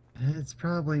 It's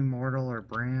probably Mortal or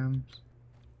Brams.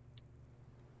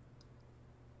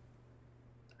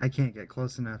 I can't get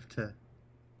close enough to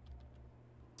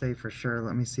say for sure.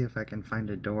 Let me see if I can find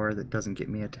a door that doesn't get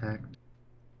me attacked.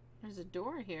 There's a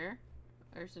door here.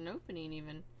 There's an opening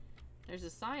even. There's a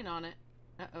sign on it.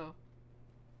 Uh-oh.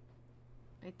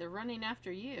 Wait, they're running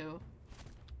after you.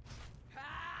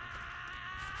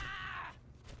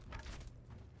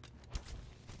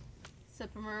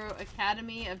 Sepermeru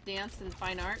Academy of Dance and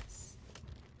Fine Arts.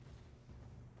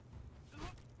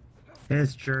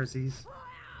 It's jerseys.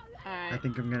 Alright. I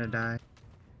think I'm gonna die.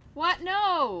 What?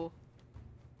 No!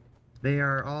 They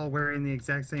are all wearing the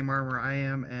exact same armor I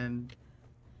am, and...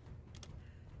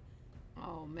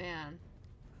 Oh, man.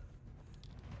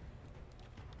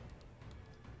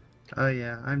 Oh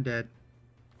yeah, I'm dead.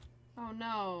 Oh,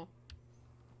 no.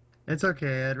 It's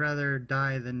okay, I'd rather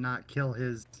die than not kill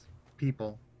his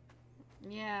people.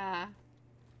 Yeah.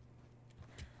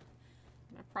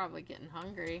 I'm probably getting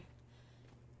hungry.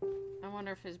 I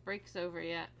wonder if his break's over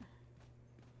yet.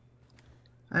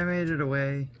 I made it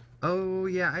away. Oh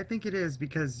yeah, I think it is,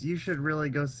 because you should really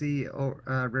go see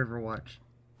Riverwatch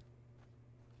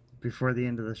before the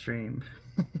end of the stream.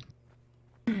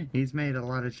 He's made a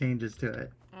lot of changes to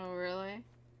it. Oh, really?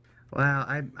 Wow,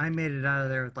 I made it out of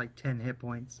there with like 10 hit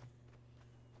points.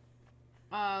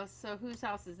 So whose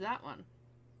house is that one?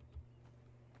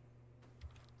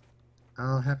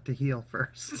 I'll have to heal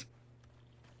first.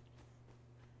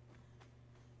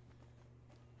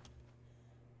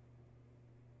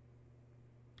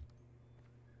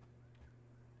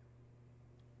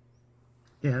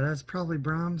 Yeah, that's probably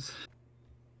Brahms.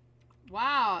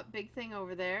 Wow, big thing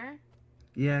over there.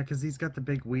 Yeah, because he's got the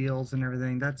big wheels and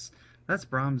everything. That's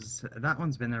Brahms. That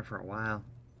one's been there for a while.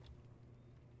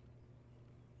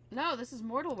 No, this is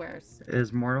Mortal Wares.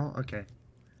 Is Mortal? Okay.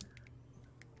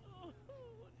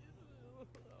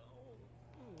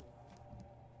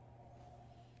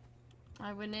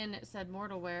 I went in, it said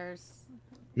Mortal Wares.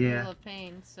 Yeah. Wheel of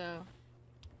Pain, so...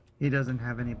 He doesn't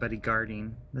have anybody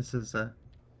guarding. This is a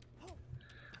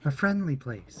friendly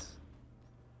place.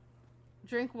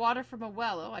 Drink water from a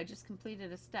well. Oh, I just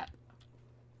completed a step.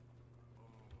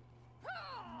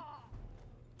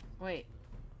 Wait.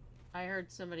 I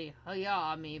heard somebody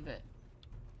hi-yah me, but...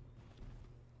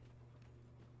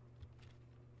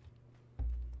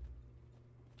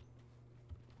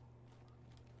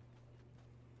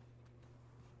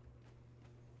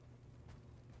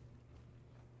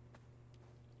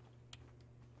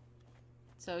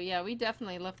 So yeah, we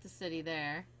definitely left the city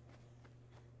there.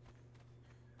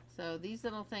 So these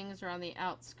little things are on the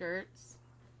outskirts.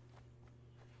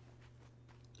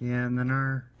 Yeah, and then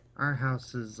our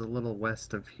house is a little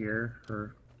west of here,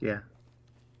 or yeah.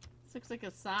 This looks like a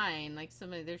sign, like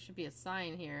somebody, there should be a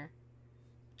sign here.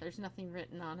 There's nothing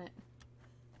written on it.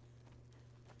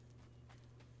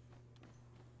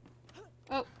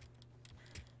 Oh!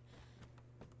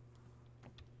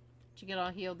 Did you get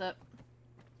all healed up?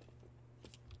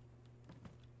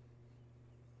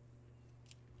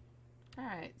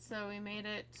 Alright, so we made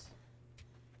it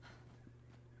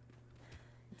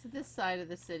to this side of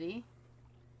the city.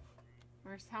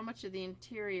 Where's how much of the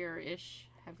interior-ish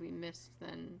have we missed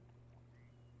then?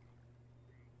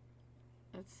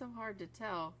 It's so hard to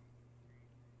tell.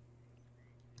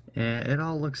 Yeah, it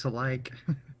all looks alike.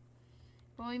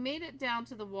 Well, we made it down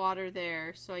to the water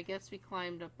there, so I guess we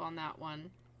climbed up on that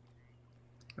one.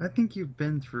 I think you've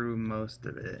been through most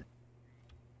of it.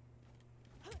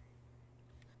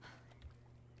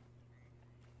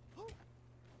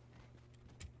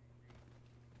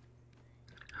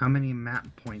 How many map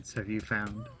points have you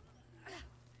found?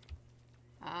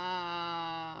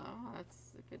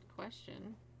 That's a good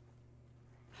question.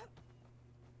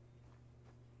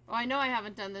 Oh, I know I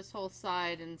haven't done this whole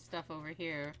side and stuff over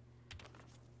here.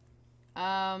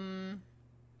 1,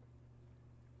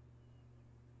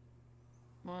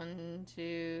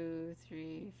 2,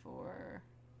 3, 4,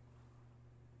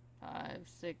 5,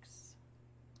 6.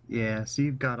 Yeah, so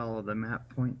you've got all of the map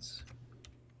points.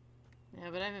 Yeah,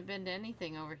 but I haven't been to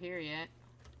anything over here yet.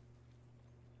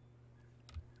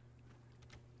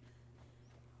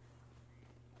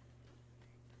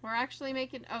 We're actually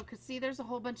making... Oh, because see, there's a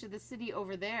whole bunch of the city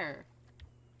over there.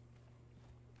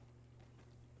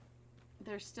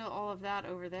 There's still all of that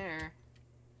over there.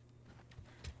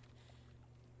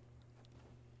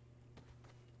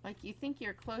 Like, you think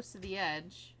you're close to the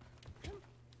edge.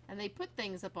 And they put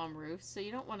things up on roofs, so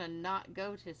you don't want to not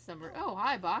go to somewhere... Oh,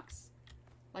 hi, box.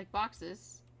 Like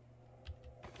boxes.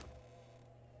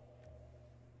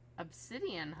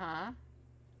 Obsidian, huh?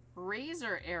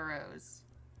 Razor arrows.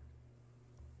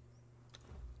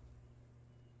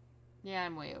 Yeah,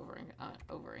 I'm way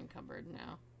over encumbered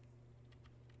now.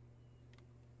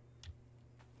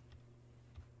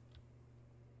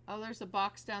 Oh, there's a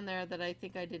box down there that I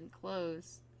think I didn't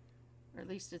close. Or at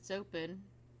least it's open.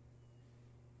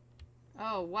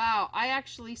 Oh, wow. I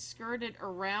actually skirted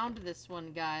around this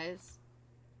one, guys.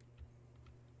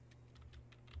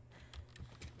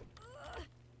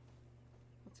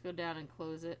 Let's go down and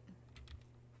close it.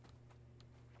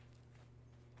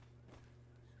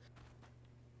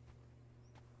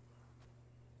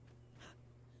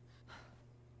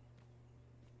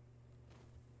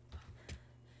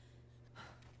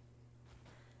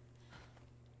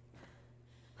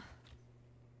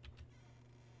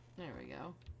 There we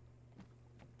go.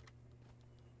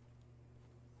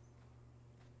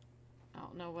 I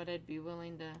don't know what I'd be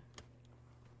willing to...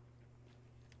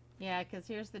 Yeah, because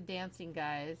here's the dancing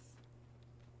guys.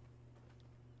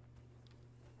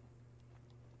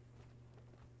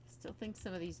 Still think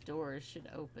some of these doors should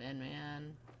open,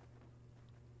 man.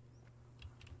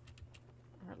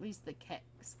 Or at least the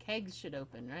kegs. Kegs should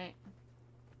open, right?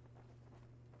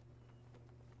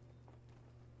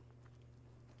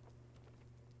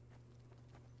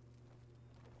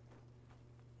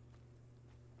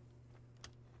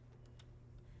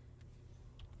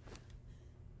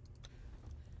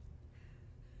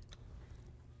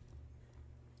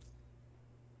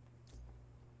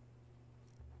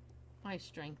 My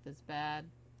strength is bad.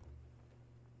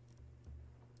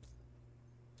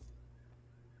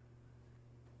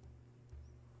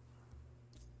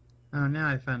 Oh, now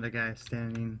I found a guy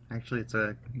standing. Actually, it's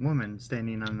a woman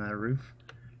standing on the roof.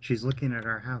 She's looking at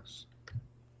our house.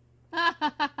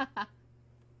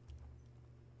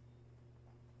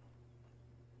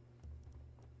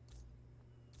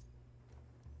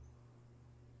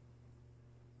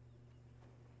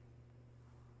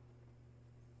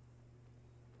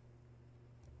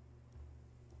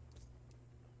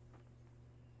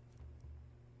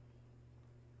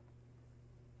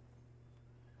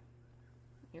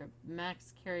 Your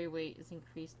max carry weight is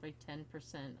increased by 10%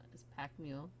 as pack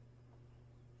mule.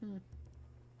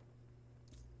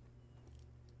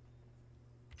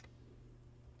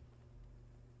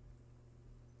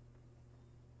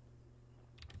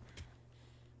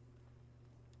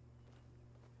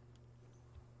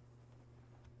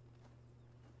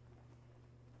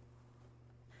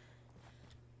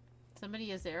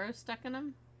 Somebody has arrows stuck in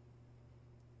them?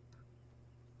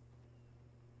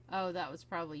 Oh, that was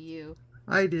probably you.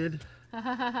 I did.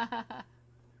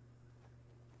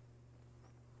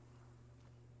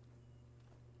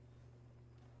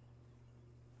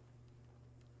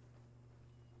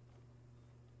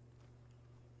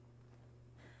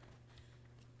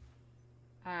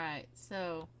 Alright,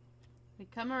 so we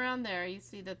come around there. You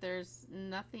see that there's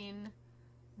nothing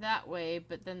that way,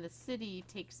 but then the city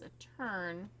takes a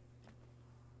turn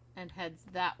and heads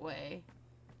that way.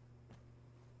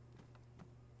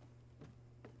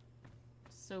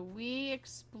 So we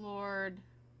explored...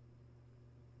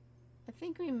 I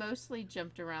think we mostly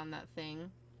jumped around that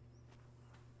thing.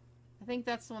 I think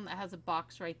that's the one that has a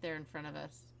box right there in front of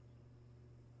us.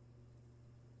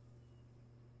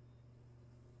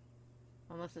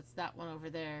 Unless it's that one over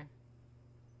there.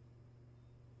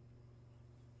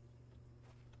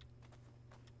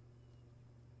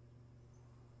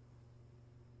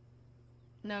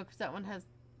 No, because that one has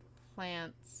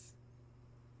plants.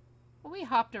 Well, we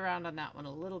hopped around on that one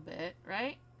a little bit,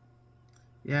 right?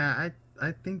 Yeah,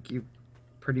 I think you've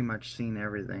pretty much seen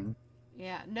everything.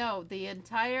 Yeah, no, the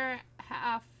entire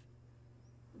half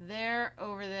there,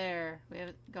 over there. We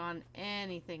haven't gone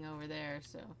anything over there,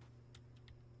 so...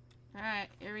 Alright,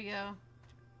 here we go.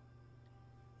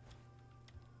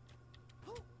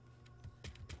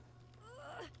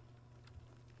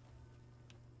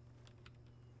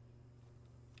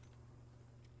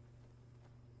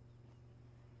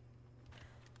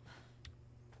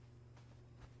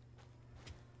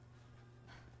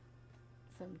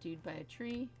 Some dude by a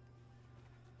tree.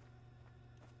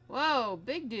 Whoa,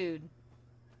 big dude.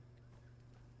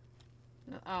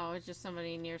 Oh, it's just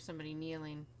somebody near somebody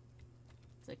kneeling.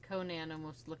 It's like Conan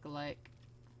almost look-alike.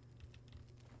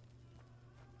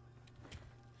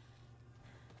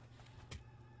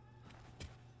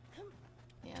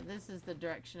 Yeah, this is the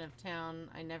direction of town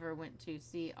I never went to.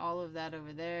 See all of that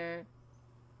over there.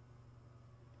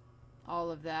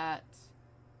 All of that.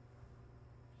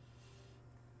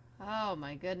 Oh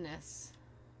my goodness.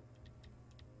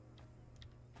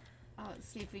 Oh, let's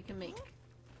see if we can make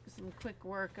some quick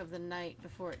work of the night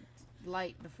before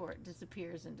light before it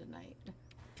disappears into night.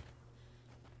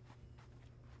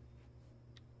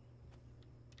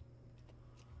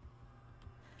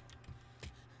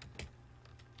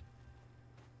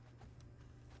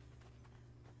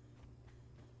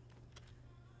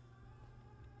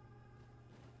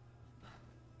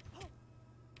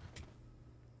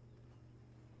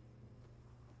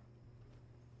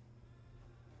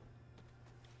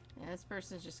 Yeah, this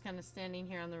person's just kind of standing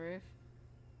here on the roof.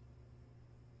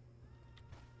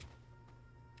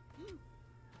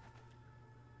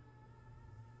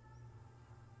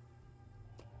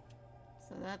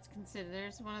 So that's considered.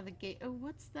 There's one of the gate. Oh,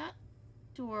 what's that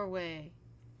doorway?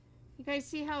 You guys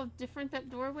see how different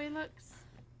that doorway looks?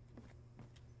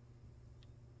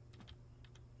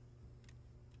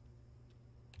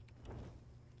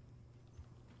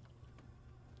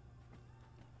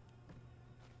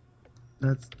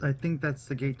 I think that's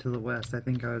the gate to the west. I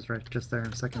think I was right just there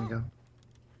a second ago.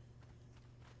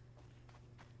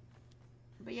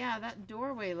 But yeah, that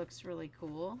doorway looks really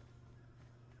cool.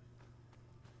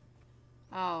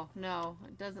 Oh, no.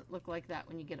 It doesn't look like that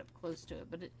when you get up close to it.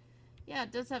 But it, yeah,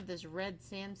 it does have this red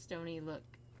sandstone-y look.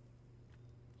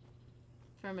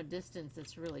 From a distance,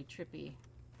 it's really trippy.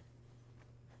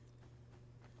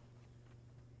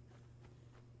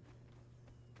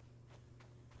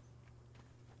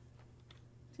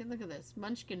 See, look at this.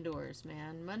 Munchkin doors,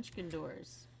 man. Munchkin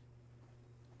doors.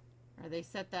 Or they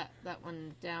set that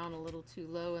one down a little too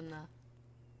low in the...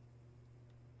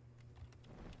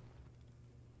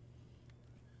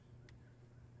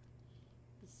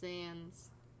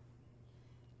 sands.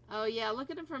 Oh yeah,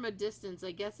 look at them from a distance. I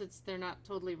guess they're not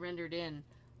totally rendered in.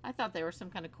 I thought they were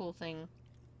some kind of cool thing.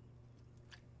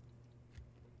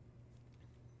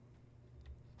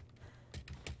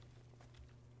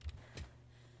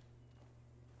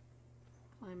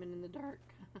 Climbing in the dark.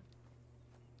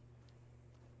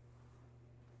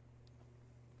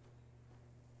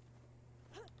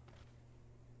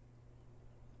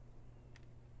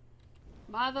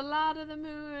 By the light of the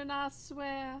moon, I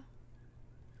swear.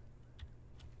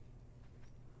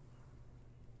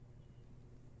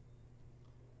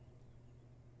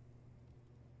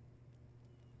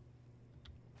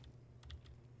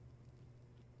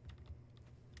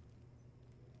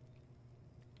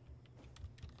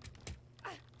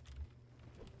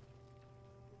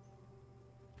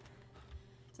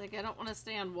 It's like I don't want to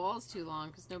stay on walls too long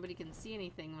because nobody can see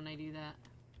anything when I do that.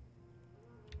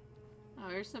 Oh,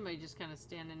 there's somebody just kind of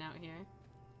standing out here.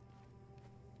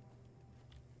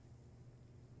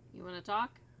 You want to talk?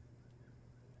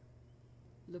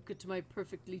 Look at my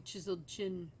perfectly chiseled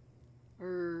chin.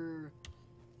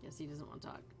 Guess he doesn't want to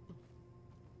talk.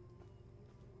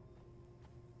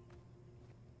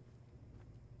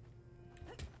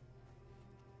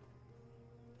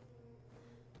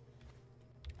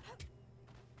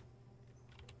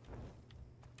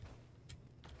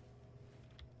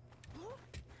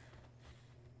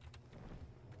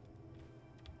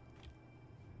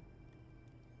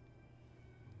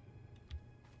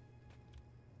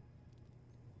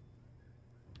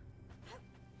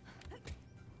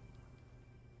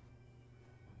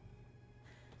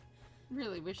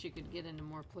 Really wish you could get into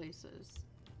more places.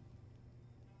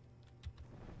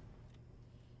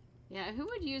 Yeah, who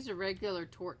would use a regular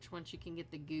torch once you can get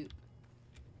the goop?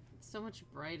 It's so much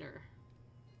brighter.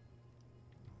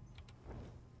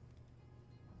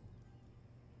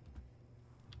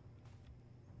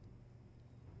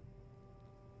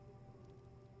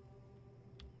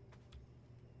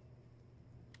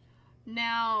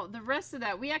 Now, the rest of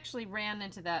that, we actually ran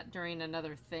into that during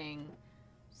another thing.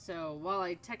 So, while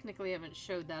I technically haven't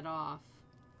showed that off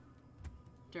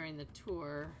during the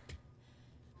tour...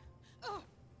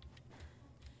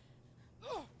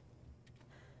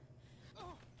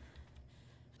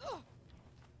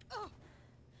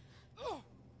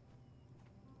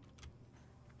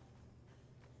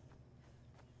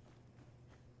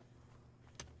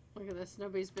 Look at this,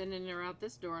 nobody's been in or out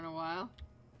this door in a while.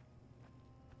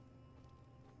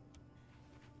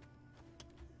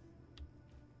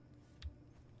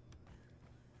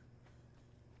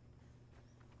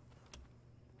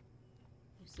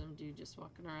 Some dude just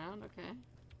walking around, okay.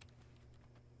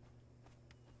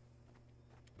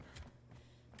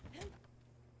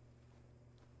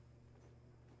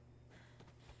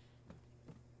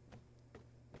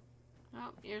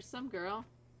 Oh, here's some girl.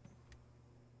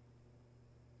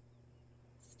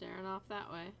 Staring off that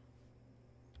way.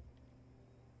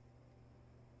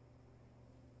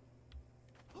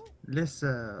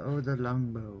 Lissa, oh the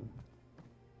longbow.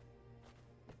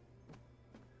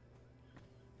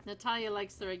 Natalia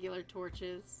likes the regular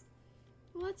torches.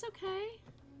 Well, that's okay.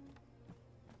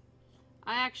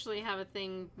 I actually have a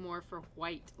thing more for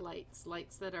white lights.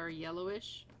 Lights that are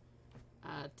yellowish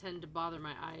tend to bother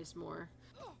my eyes more.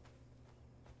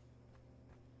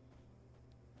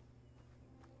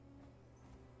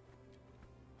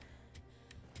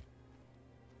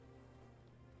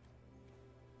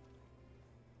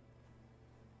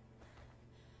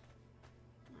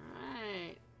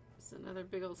 Alright. It's another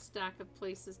big old stack of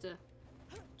places to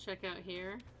check out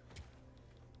here.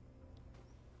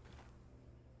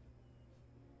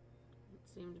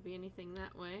 Doesn't seem to be anything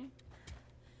that way.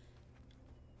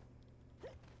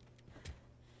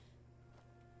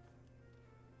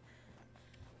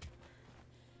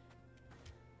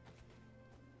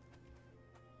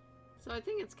 So I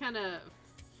think it's kind of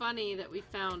funny that we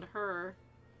found her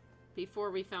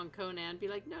before we found Conan. Be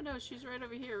like, no, she's right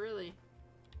over here, really.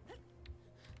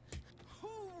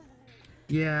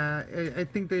 Yeah, I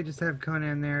think they just have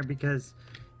Conan there because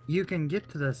you can get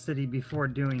to the city before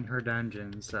doing her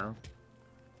dungeon, so.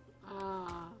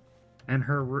 Ah. And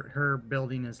her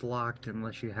building is locked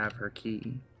unless you have her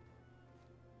key.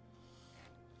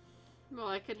 Well,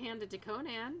 I could hand it to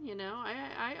Conan, you know.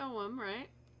 I owe him, right?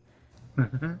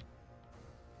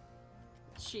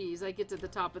 Jeez, I get to the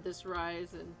top of this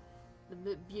rise and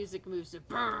the music moves to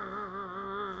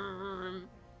BURM.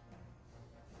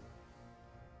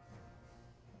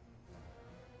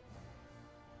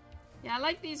 Yeah, I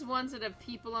like these ones that have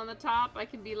people on the top. I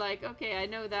can be like, okay, I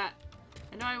know that.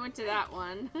 I know I went to that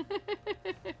one.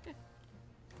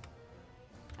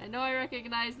 I know I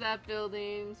recognize that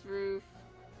building's roof.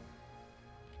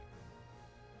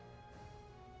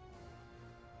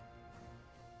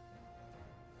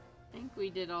 I think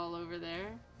we did all over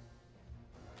there.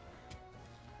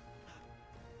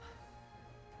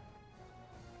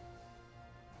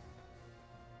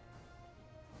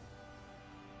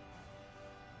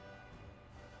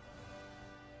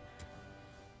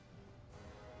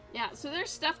 Yeah, so there's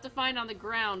stuff to find on the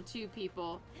ground too,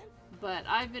 people. But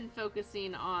I've been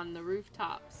focusing on the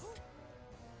rooftops.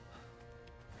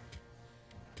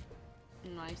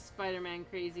 In my Spider-Man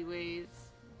crazy ways.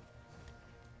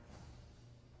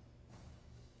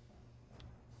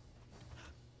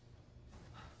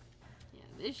 Yeah,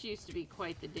 this used to be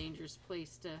quite the dangerous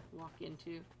place to walk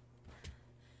into.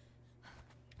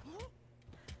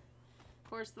 Of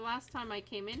course, the last time I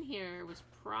came in here was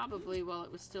probably while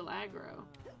it was still aggro.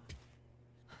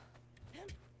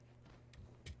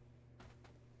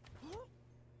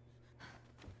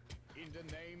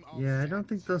 Yeah, I don't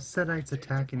think those Setites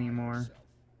attack anymore.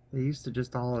 They used to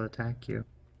just all attack you.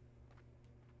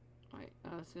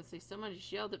 I was gonna say, someone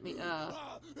just yelled at me.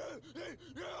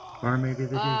 Or maybe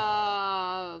they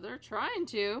do. They're trying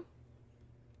to.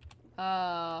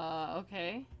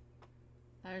 Okay.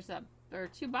 There are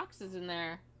 2 boxes in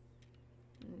there.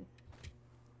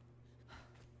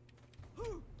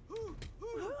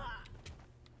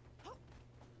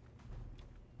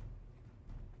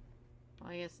 Well,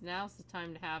 I guess now's the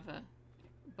time to have a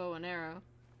bow and arrow.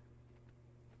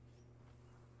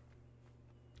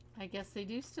 I guess they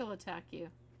do still attack you.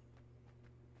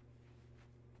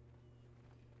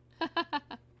 But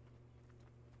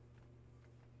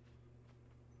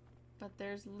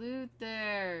there's loot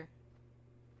there.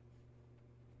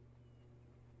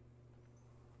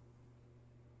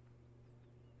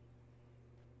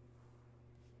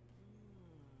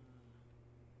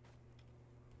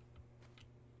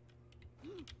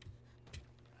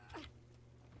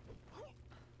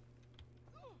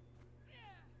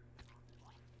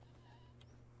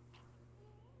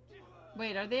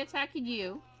 Wait, are they attacking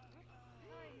you?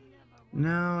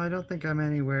 No, I don't think I'm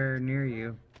anywhere near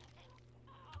you.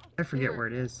 I forget where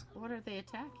it is. What are they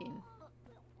attacking?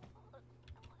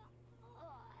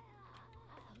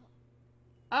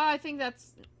 Oh, I think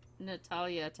that's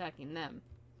Natalia attacking them.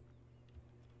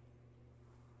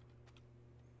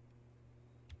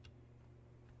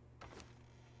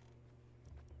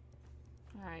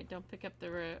 Alright, don't pick up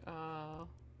the...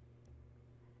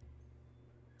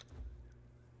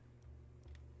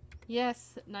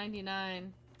 Yes,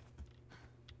 99.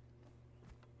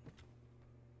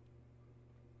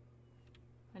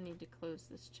 I need to close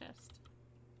this chest.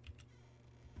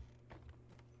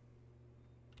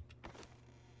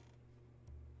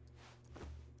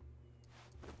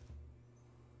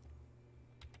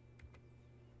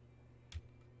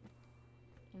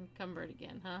 Encumbered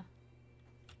again, huh?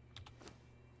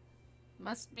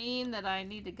 Must mean that I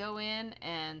need to go in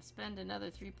and spend another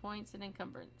 3 points in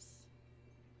encumbrance.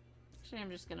 Actually,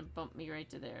 I'm just gonna bump me right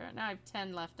to there. Now I have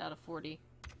 10 left out of 40.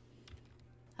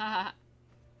 Haha.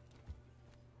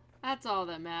 That's all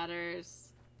that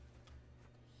matters.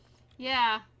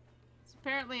 Yeah. So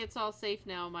apparently it's all safe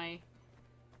now. My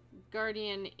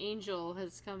guardian angel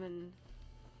has come and...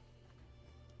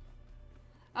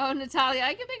 Oh, Natalia,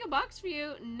 I can make a box for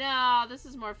you. No, this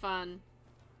is more fun.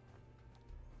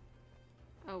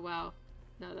 Oh, wow.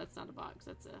 No, that's not a box.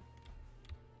 That's a...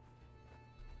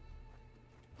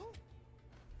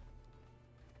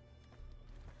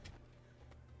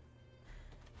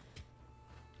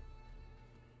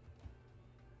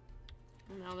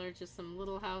 Now they're just some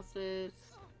little houses.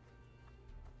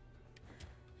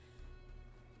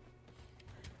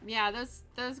 Yeah,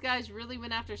 those guys really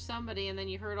went after somebody, and then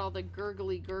you heard all the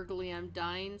gurgly I'm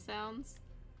dying sounds.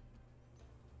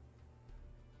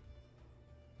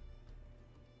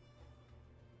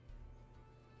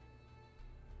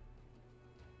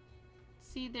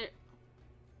 See, there...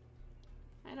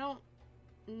 I don't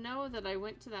know that I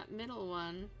went to that middle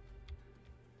one.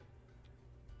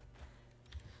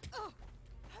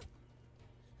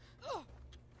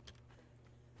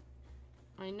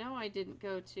 I know I didn't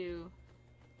go to...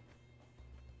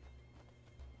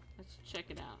 Let's check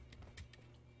it out.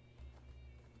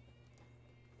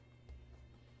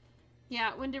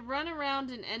 Yeah, when to run around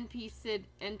an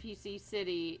NPC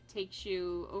city takes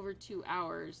you over 2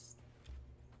 hours.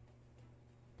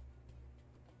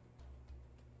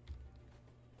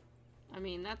 I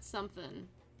mean, that's something.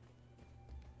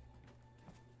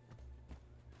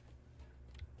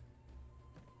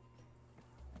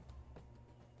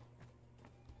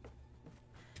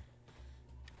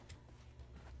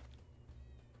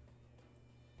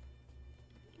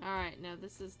 Alright, now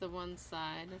this is the one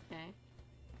side, okay.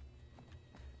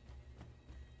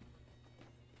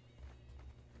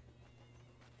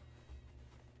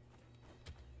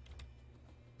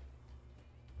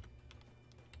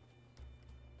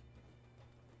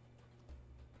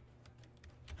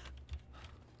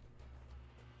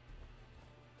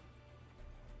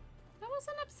 That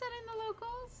wasn't upsetting the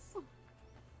locals.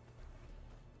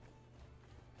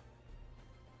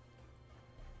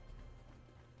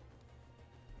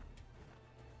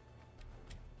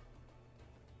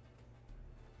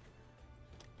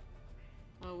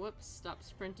 Oh, whoops. Stop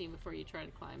sprinting before you try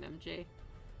to climb, MJ.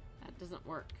 That doesn't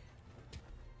work.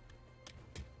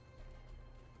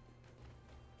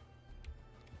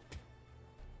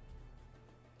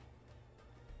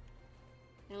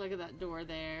 Hey, look at that door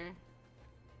there.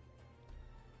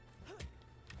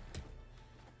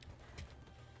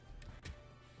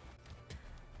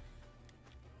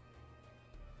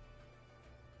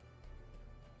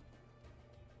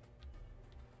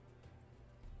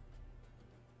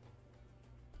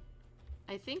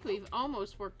 I think we've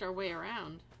almost worked our way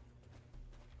around.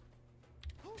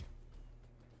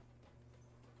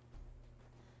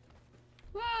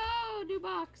 new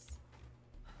box.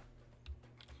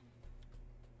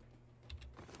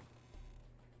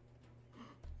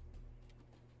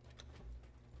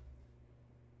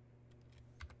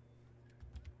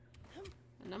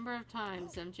 A number of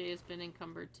times MJ has been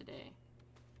encumbered today.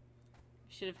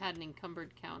 Should have had an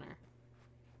encumbered counter.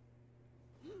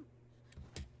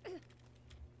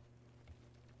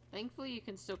 Thankfully, you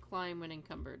can still climb when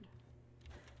encumbered.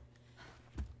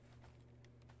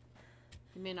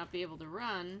 You may not be able to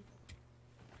run.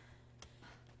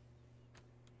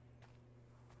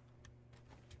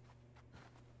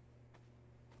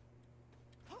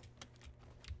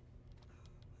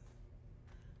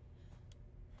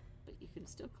 But you can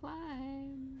still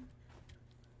climb.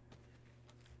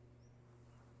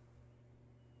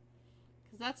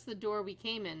 Because that's the door we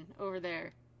came in, over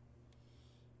there.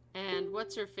 And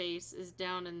what's-her-face is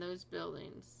down in those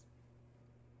buildings.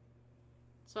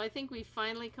 So I think we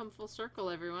finally come full circle,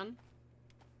 everyone.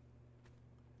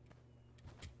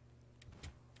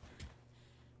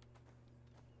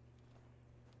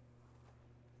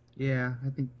 Yeah, I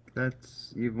think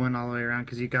that's... You went all the way around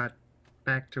because you got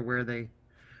back to where they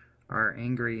are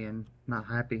angry and not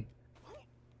happy.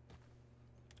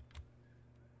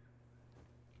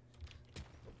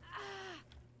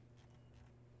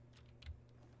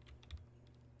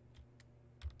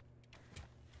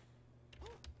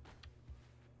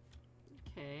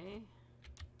 Okay.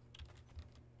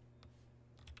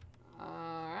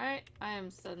 Alright, I am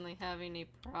suddenly having a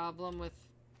problem with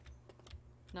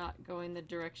not going the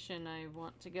direction I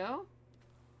want to go.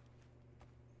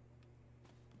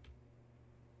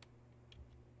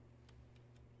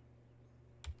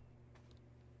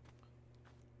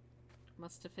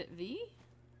 Must have hit V?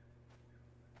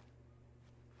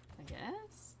 I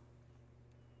guess?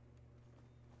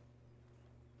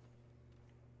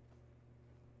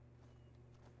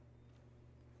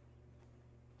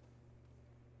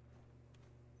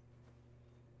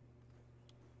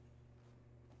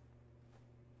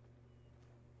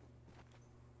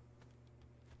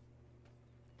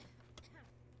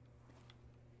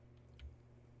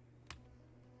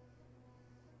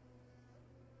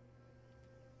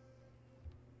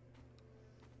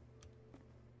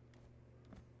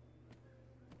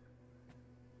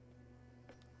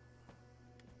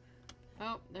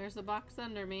 Oh, there's a box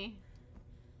under me.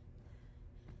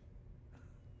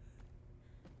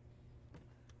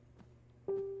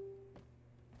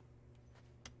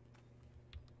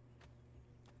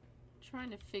 Trying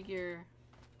to figure...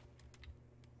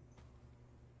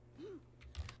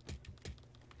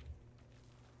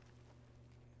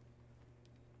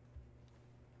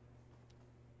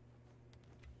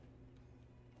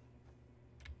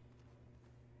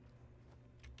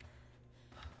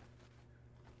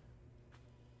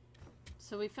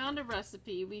 So we found a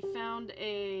recipe, we found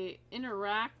a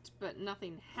interact but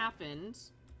nothing happened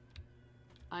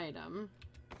item.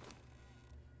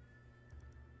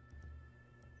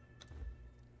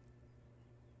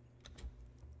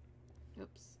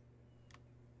 Oops.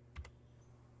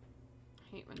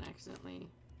 I hate when I accidentally...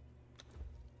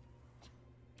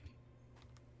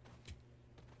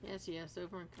 Yes,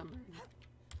 over encumbered.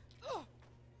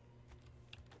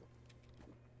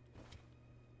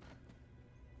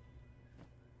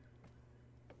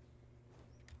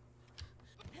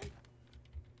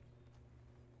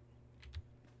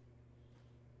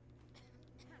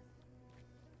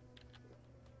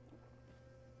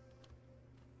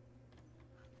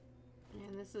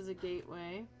 And this is a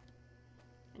gateway.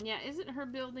 And yeah, isn't her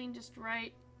building just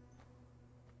right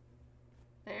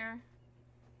there?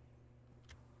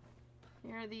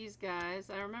 Here are these guys.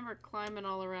 I remember climbing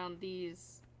all around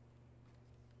these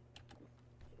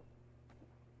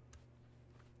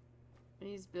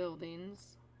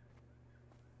buildings.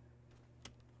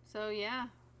 So yeah. At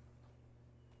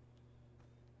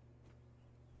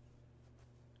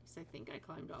least I think I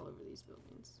climbed all over these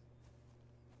buildings.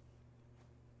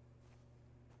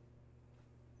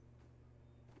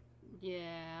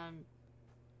 Yeah,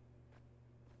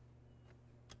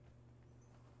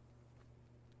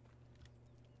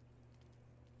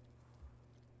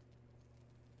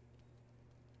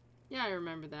 yeah, I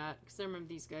remember that, because I remember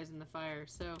these guys in the fire,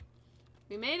 so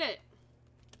we made it!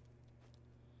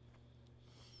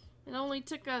 It only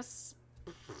took us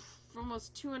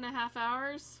almost 2.5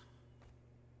 hours.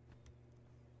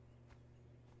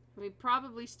 We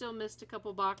probably still missed a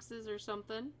couple boxes or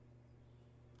something.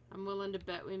 I'm willing to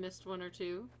bet we missed 1 or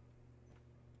 2.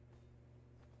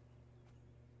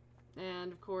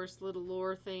 And, of course, little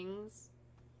lore things.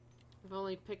 I've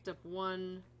only picked up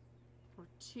 1 or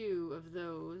 2 of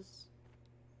those.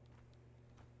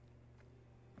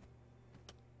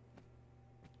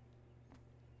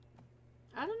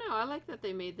 know. I like that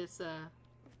they made this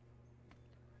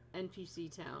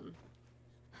NPC town.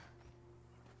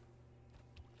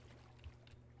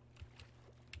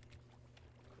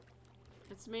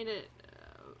 It's made it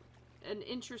an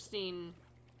interesting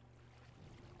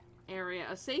area,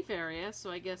 a safe area,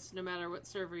 so I guess no matter what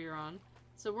server you're on.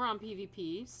 So we're on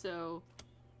PvP, so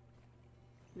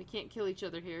we can't kill each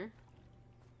other here.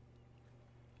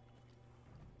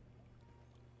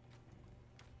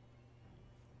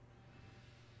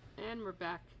 And we're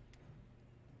back.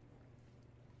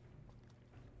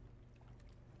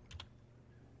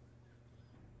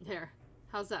 There.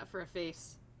 How's that for a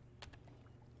face?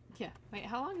 Yeah. Wait,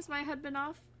 how long has my head been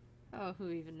off? Oh,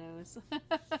 who even knows?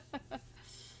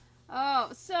 Oh,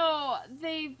 so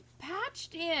they've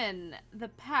patched in the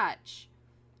patch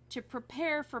to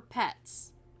prepare for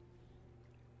pets.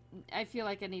 I feel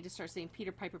like I need to start saying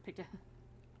Peter Piper picked a...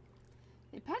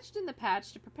 They patched in the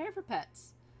patch to prepare for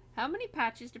pets. How many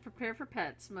patches to prepare for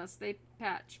pets must they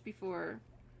patch before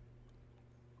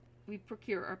we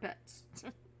procure our pets?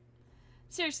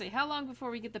 Seriously, how long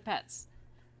before we get the pets?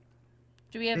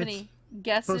 Do we have any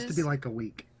guesses? Supposed to be like a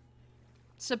week.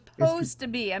 Supposed to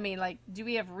be. I mean, like, do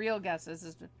we have real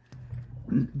guesses?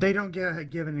 They don't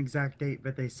give an exact date,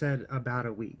 but they said about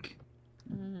a week.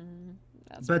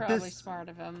 That's but probably smart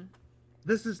of them.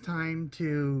 This is time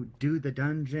to do the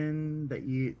dungeon that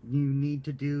you need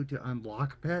to do to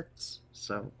unlock pets.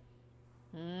 So.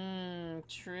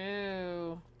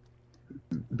 True.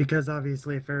 Because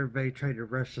obviously, if everybody tried to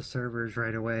rush the servers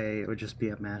right away, it would just be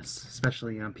a mess,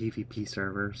 especially on PvP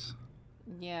servers.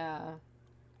 Yeah.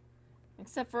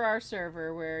 Except for our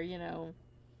server where,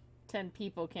 10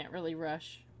 people can't really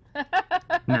rush.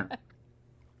 No.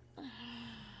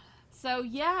 So,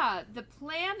 yeah, the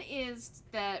plan is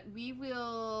that we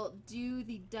will do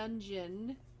the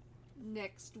dungeon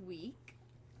next week.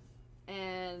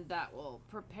 And that will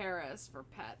prepare us for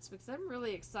pets. Because I'm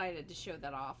really excited to show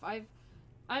that off.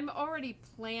 I'm already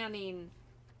planning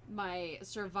my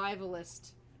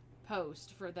survivalist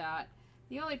post for that.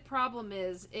 The only problem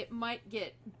is it might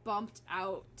get bumped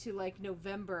out to like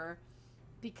November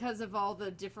because of all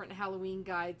the different Halloween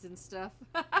guides and stuff.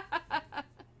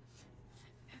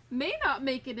 May not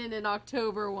make it in an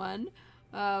October one,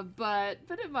 but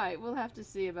it might. We'll have to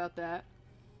see about that.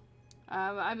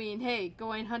 I mean, hey,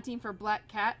 going hunting for black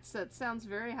cats, that sounds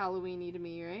very Halloween-y to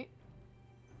me, right?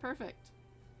 Perfect.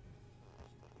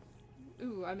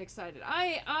 Ooh, I'm excited.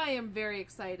 I am very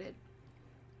excited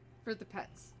for the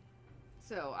pets.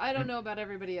 So, I don't know about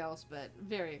everybody else, but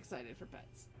very excited for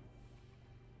pets.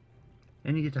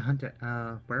 And you get to hunt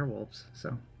werewolves,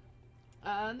 so.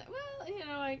 Well,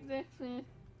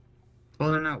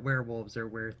 Well, they're not werewolves, they're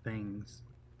were-things.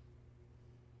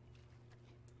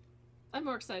 I'm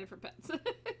more excited for pets.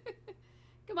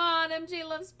 Come on, MJ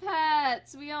loves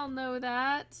pets. We all know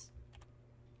that.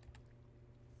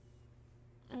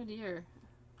 Oh, dear.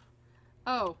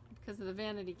 Oh, because of the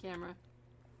vanity camera.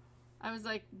 I was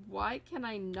like, why can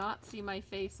I not see my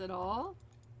face at all?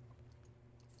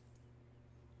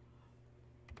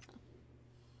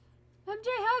 MJ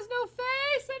has no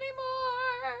face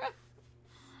anymore!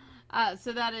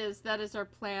 So that is our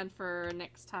plan for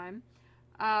next time.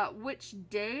 Which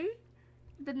day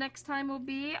the next time will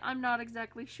be, I'm not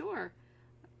exactly sure.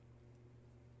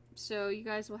 So you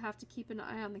guys will have to keep an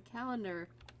eye on the calendar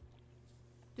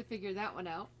to figure that one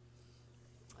out.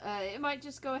 It might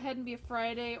just go ahead and be a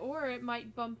Friday, or it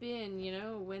might bump in,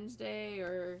 Wednesday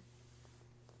or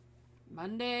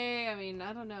Monday. I mean,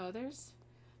 I don't know. There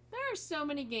are so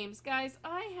many games. Guys,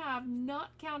 I have,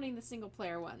 not counting the single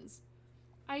player ones,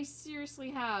 I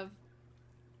seriously have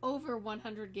over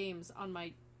 100 games on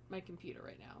my computer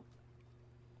right now.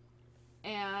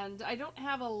 And I don't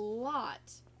have a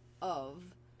lot of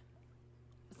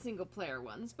single player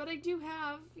ones, but I do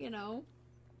have,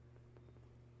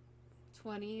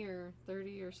 20 or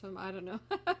 30 or some, I don't know.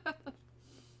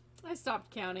 I stopped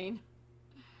counting.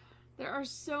 There are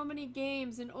so many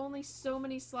games and only so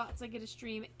many slots I get to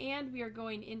stream, and we are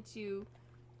going into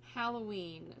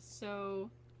Halloween,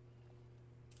 so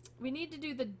we need to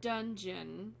do the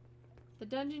dungeon. The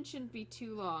dungeon shouldn't be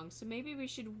too long, so maybe we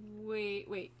should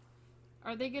wait.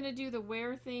 Are they gonna do the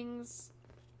were things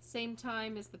same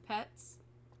time as the pets?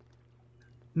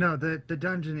 No, the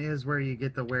dungeon is where you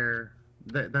get the were.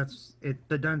 That's it.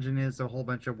 The dungeon is a whole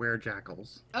bunch of were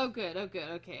jackals. Oh, good.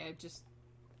 Okay, I just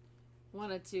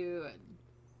wanted to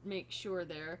make sure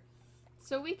there.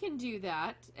 So we can do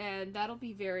that, and that'll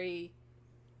be very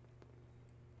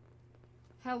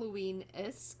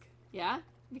Halloween-esque. Yeah?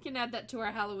 We can add that to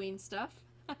our Halloween stuff.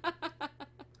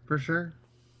 For sure.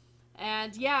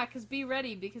 And yeah, because be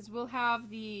ready, because we'll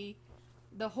have the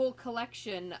the whole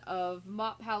collection of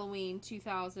Mop Halloween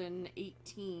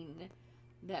 2018.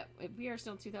 That we are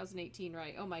still 2018,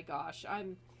 right? Oh my gosh,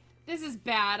 this is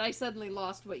bad. I suddenly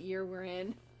lost what year we're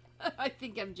in. I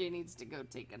think MJ needs to go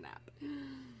take a nap.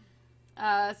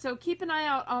 So keep an eye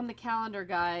out on the calendar,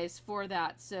 guys, for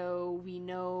that, so we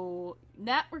know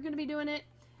that we're going to be doing it.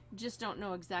 Just don't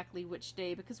know exactly which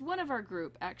day, because one of our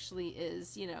group actually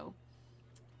is, you know,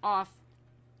 off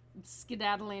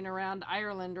skedaddling around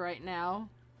Ireland right now.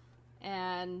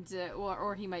 And,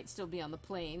 or he might still be on the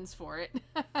planes for it.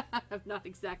 I'm not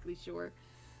exactly sure.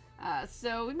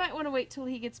 So we might want to wait till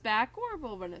he gets back, or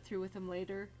we'll run it through with him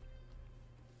later.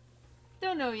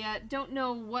 Don't know yet. Don't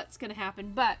know what's going to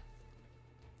happen, but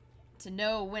to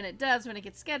know when it does, when it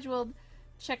gets scheduled,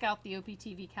 check out the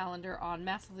OPTV calendar on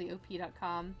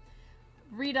massivelyop.com.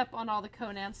 Read up on all the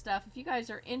Conan stuff. If you guys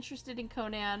are interested in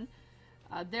Conan,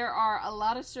 there are a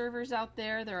lot of servers out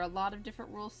there. There are a lot of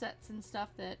different rule sets and stuff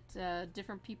that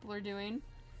different people are doing.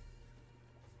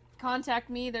 Contact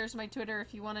me. There's my Twitter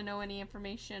if you want to know any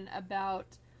information about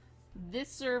this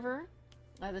server.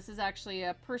 This is actually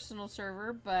a personal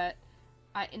server, but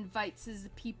I invites the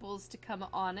peoples to come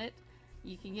on it.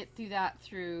 You can get through that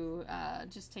through,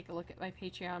 just take a look at my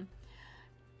Patreon.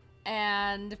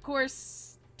 And, of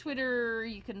course, Twitter,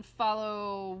 you can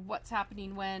follow what's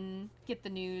happening when, get the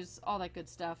news, all that good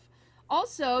stuff.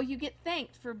 Also, you get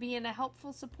thanked for being a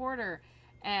helpful supporter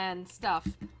and stuff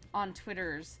on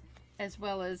Twitters, as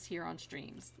well as here on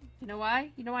streams. You know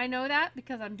why? You know why I know that?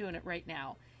 Because I'm doing it right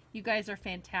now. You guys are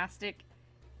fantastic,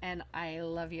 and I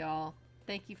love y'all.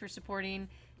 Thank you for supporting.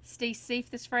 Stay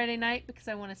safe this Friday night, because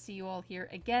I want to see you all here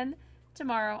again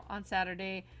tomorrow on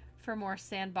Saturday for more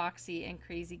sandboxy and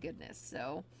crazy goodness.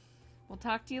 So we'll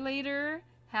talk to you later.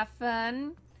 Have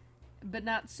fun, but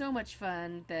not so much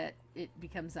fun that it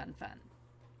becomes unfun.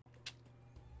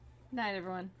 Night,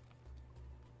 everyone.